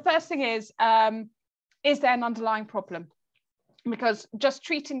 So the first thing is there an underlying problem? Because just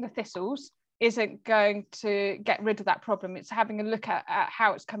treating the thistles isn't going to get rid of that problem. It's having a look at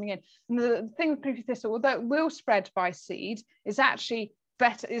how it's coming in. And the thing with creeping thistle, although it will spread by seed, is actually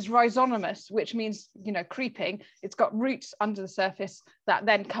is rhizonomous, which means, creeping. It's got roots under the surface that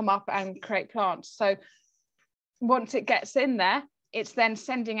then come up and create plants. So once it gets in there, it's then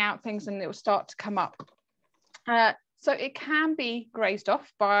sending out things and it will start to come up. So it can be grazed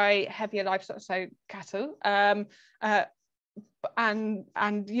off by heavier livestock, so cattle, and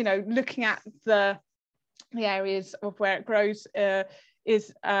you know, looking at the areas of where it grows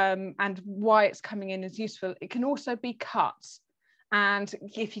and why it's coming in is useful. It can also be cut, and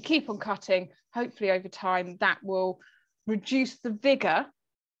if you keep on cutting, hopefully over time that will reduce the vigor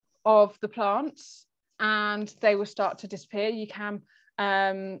of the plants and they will start to disappear. You can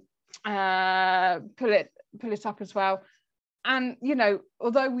pull it up as well. And, you know,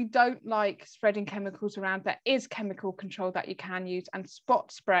 although we don't like spreading chemicals around, there is chemical control that you can use, and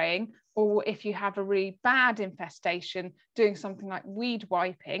spot spraying, or if you have a really bad infestation, doing something like weed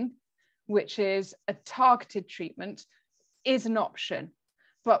wiping, which is a targeted treatment, is an option.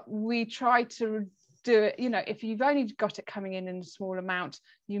 But we try to do it, you know, if you've only got it coming in a small amount,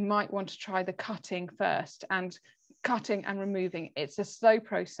 you might want to try the cutting first, and cutting and removing. It's a slow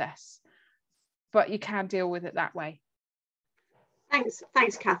process, but you can deal with it that way.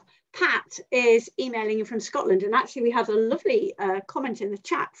 Thanks, Kath. Pat is emailing you from Scotland, and actually we had a lovely comment in the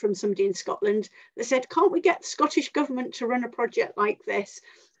chat from somebody in Scotland that said, can't we get the Scottish government to run a project like this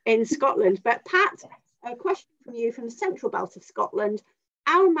in Scotland? But Pat, a question from you from the central belt of Scotland.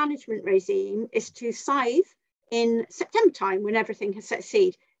 Our management regime is to scythe in September time when everything has set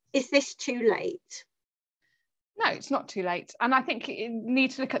seed. Is this too late? No, it's not too late. And I think you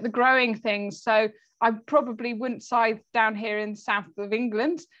need to look at the growing things. So I probably wouldn't scythe down here in the south of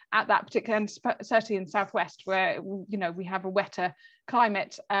England at that particular, and certainly in southwest where, you know, we have a wetter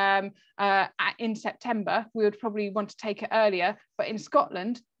climate. In September, we would probably want to take it earlier, but in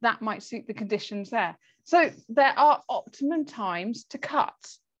Scotland, that might suit the conditions there. So there are optimum times to cut.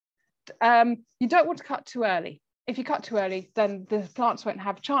 You don't want to cut too early. If you cut too early, then the plants won't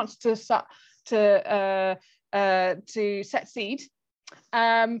have a chance to set seed,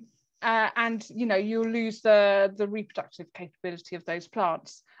 and you know, you'll lose the reproductive capability of those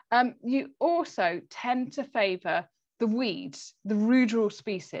plants. You also tend to favour the weeds, the ruderal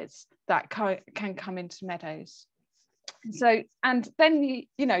species that can come into meadows. So, and then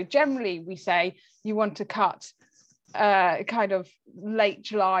you know, generally we say you want to cut kind of late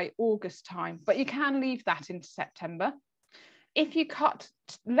July, August time, but you can leave that into September. If you cut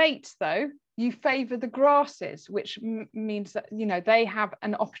late though, you favour the grasses, which means that, you know, they have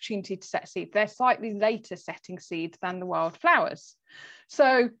an opportunity to set seed. They're slightly later setting seed than the wildflowers.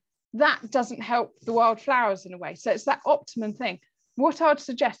 So that doesn't help the wildflowers in a way. So it's that optimum thing. What I would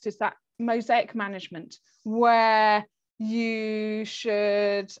suggest is that mosaic management, where you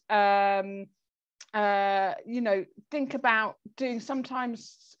should, you know, think about doing,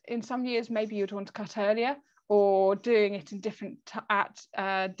 sometimes in some years, maybe you'd want to cut earlier, or doing it in different parts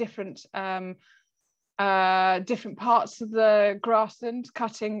of the grassland,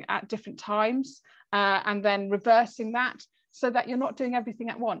 cutting at different times, and then reversing that so that you're not doing everything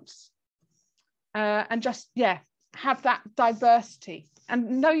at once. And just, yeah, have that diversity.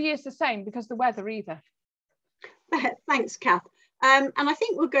 And no year's the same because the weather either. Thanks, Kath. And I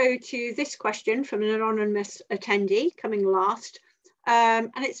think we'll go to this question from an anonymous attendee coming last. And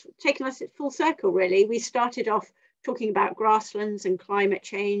it's taken us at full circle, really. We started off talking about grasslands and climate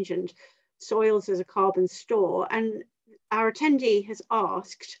change and soils as a carbon store. And our attendee has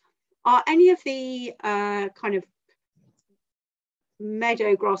asked, are any of the kind of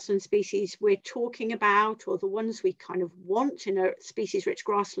meadow grassland species we're talking about, or the ones we kind of want in a species-rich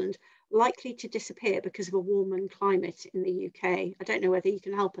grassland, likely to disappear because of a warming climate in the UK? I don't know whether you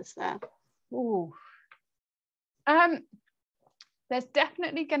can help us there. Ooh. There's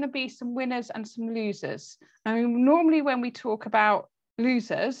definitely going to be some winners and some losers. I mean, normally when we talk about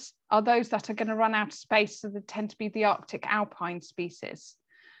losers are those that are going to run out of space, so they tend to be the Arctic alpine species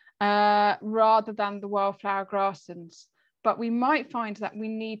rather than the wildflower grasslands. But we might find that we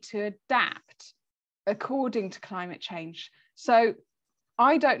need to adapt according to climate change. So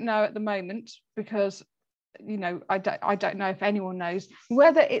I don't know at the moment, because, you know, I don't know if anyone knows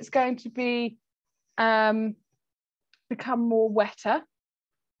whether it's going to be become more wetter,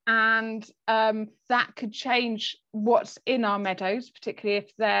 and that could change what's in our meadows, particularly if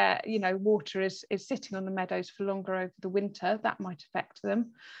there, you know, water is sitting on the meadows for longer over the winter. That might affect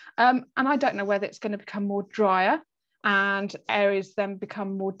them, and I don't know whether it's going to become more drier and areas then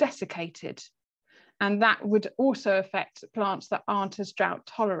become more desiccated, and that would also affect plants that aren't as drought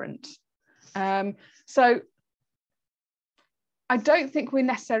tolerant. So I don't think we're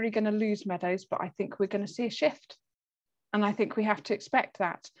necessarily going to lose meadows, but I think we're going to see a shift. And I think we have to expect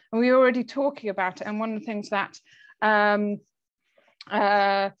that. And we're already talking about it. And one of the things that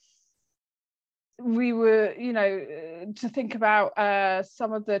we were, you know, to think about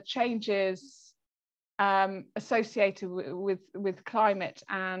some of the changes associated with climate,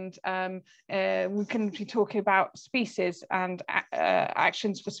 and we can be talking about species and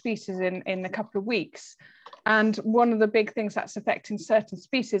actions for species in a couple of weeks. And one of the big things that's affecting certain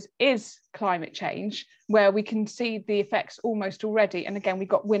species is climate change, where we can see the effects almost already. And again, we've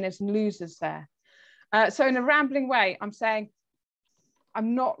got winners and losers there. So in a rambling way, I'm saying,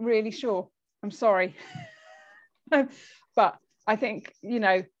 I'm not really sure. I'm sorry. But I think, you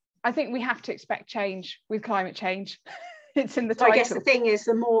know, I think we have to expect change with climate change. It's in the title. I guess the thing is,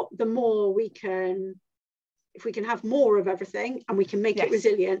 the more we can, if we can have more of everything and we can make it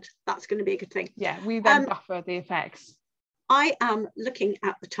resilient, that's going to be a good thing. Yeah, we then buffer the effects. I am looking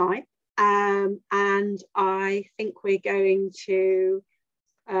at the time, and I think we're going to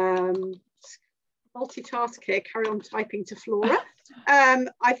multitask here, carry on typing to Flora.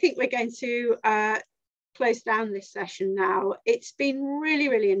 I think we're going to close down this session now. It's been really,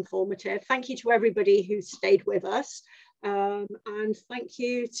 really informative. Thank you to everybody who stayed with us, and thank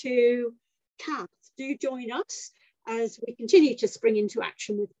you to Kath. Do join us as we continue to spring into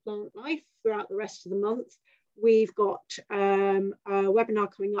action with plant life throughout the rest of the month. We've got a webinar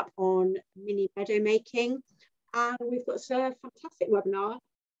coming up on mini meadow making, and we've got a fantastic webinar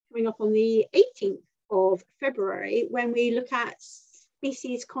coming up on the 18th of February when we look at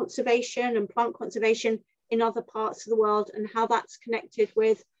species conservation and plant conservation in other parts of the world and how that's connected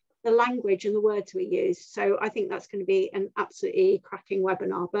with the language and the words we use. So I think that's going to be an absolutely cracking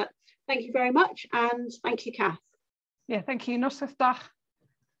webinar. But thank you very much, and thank you, Kath. Yeah, thank you. Nos ydych?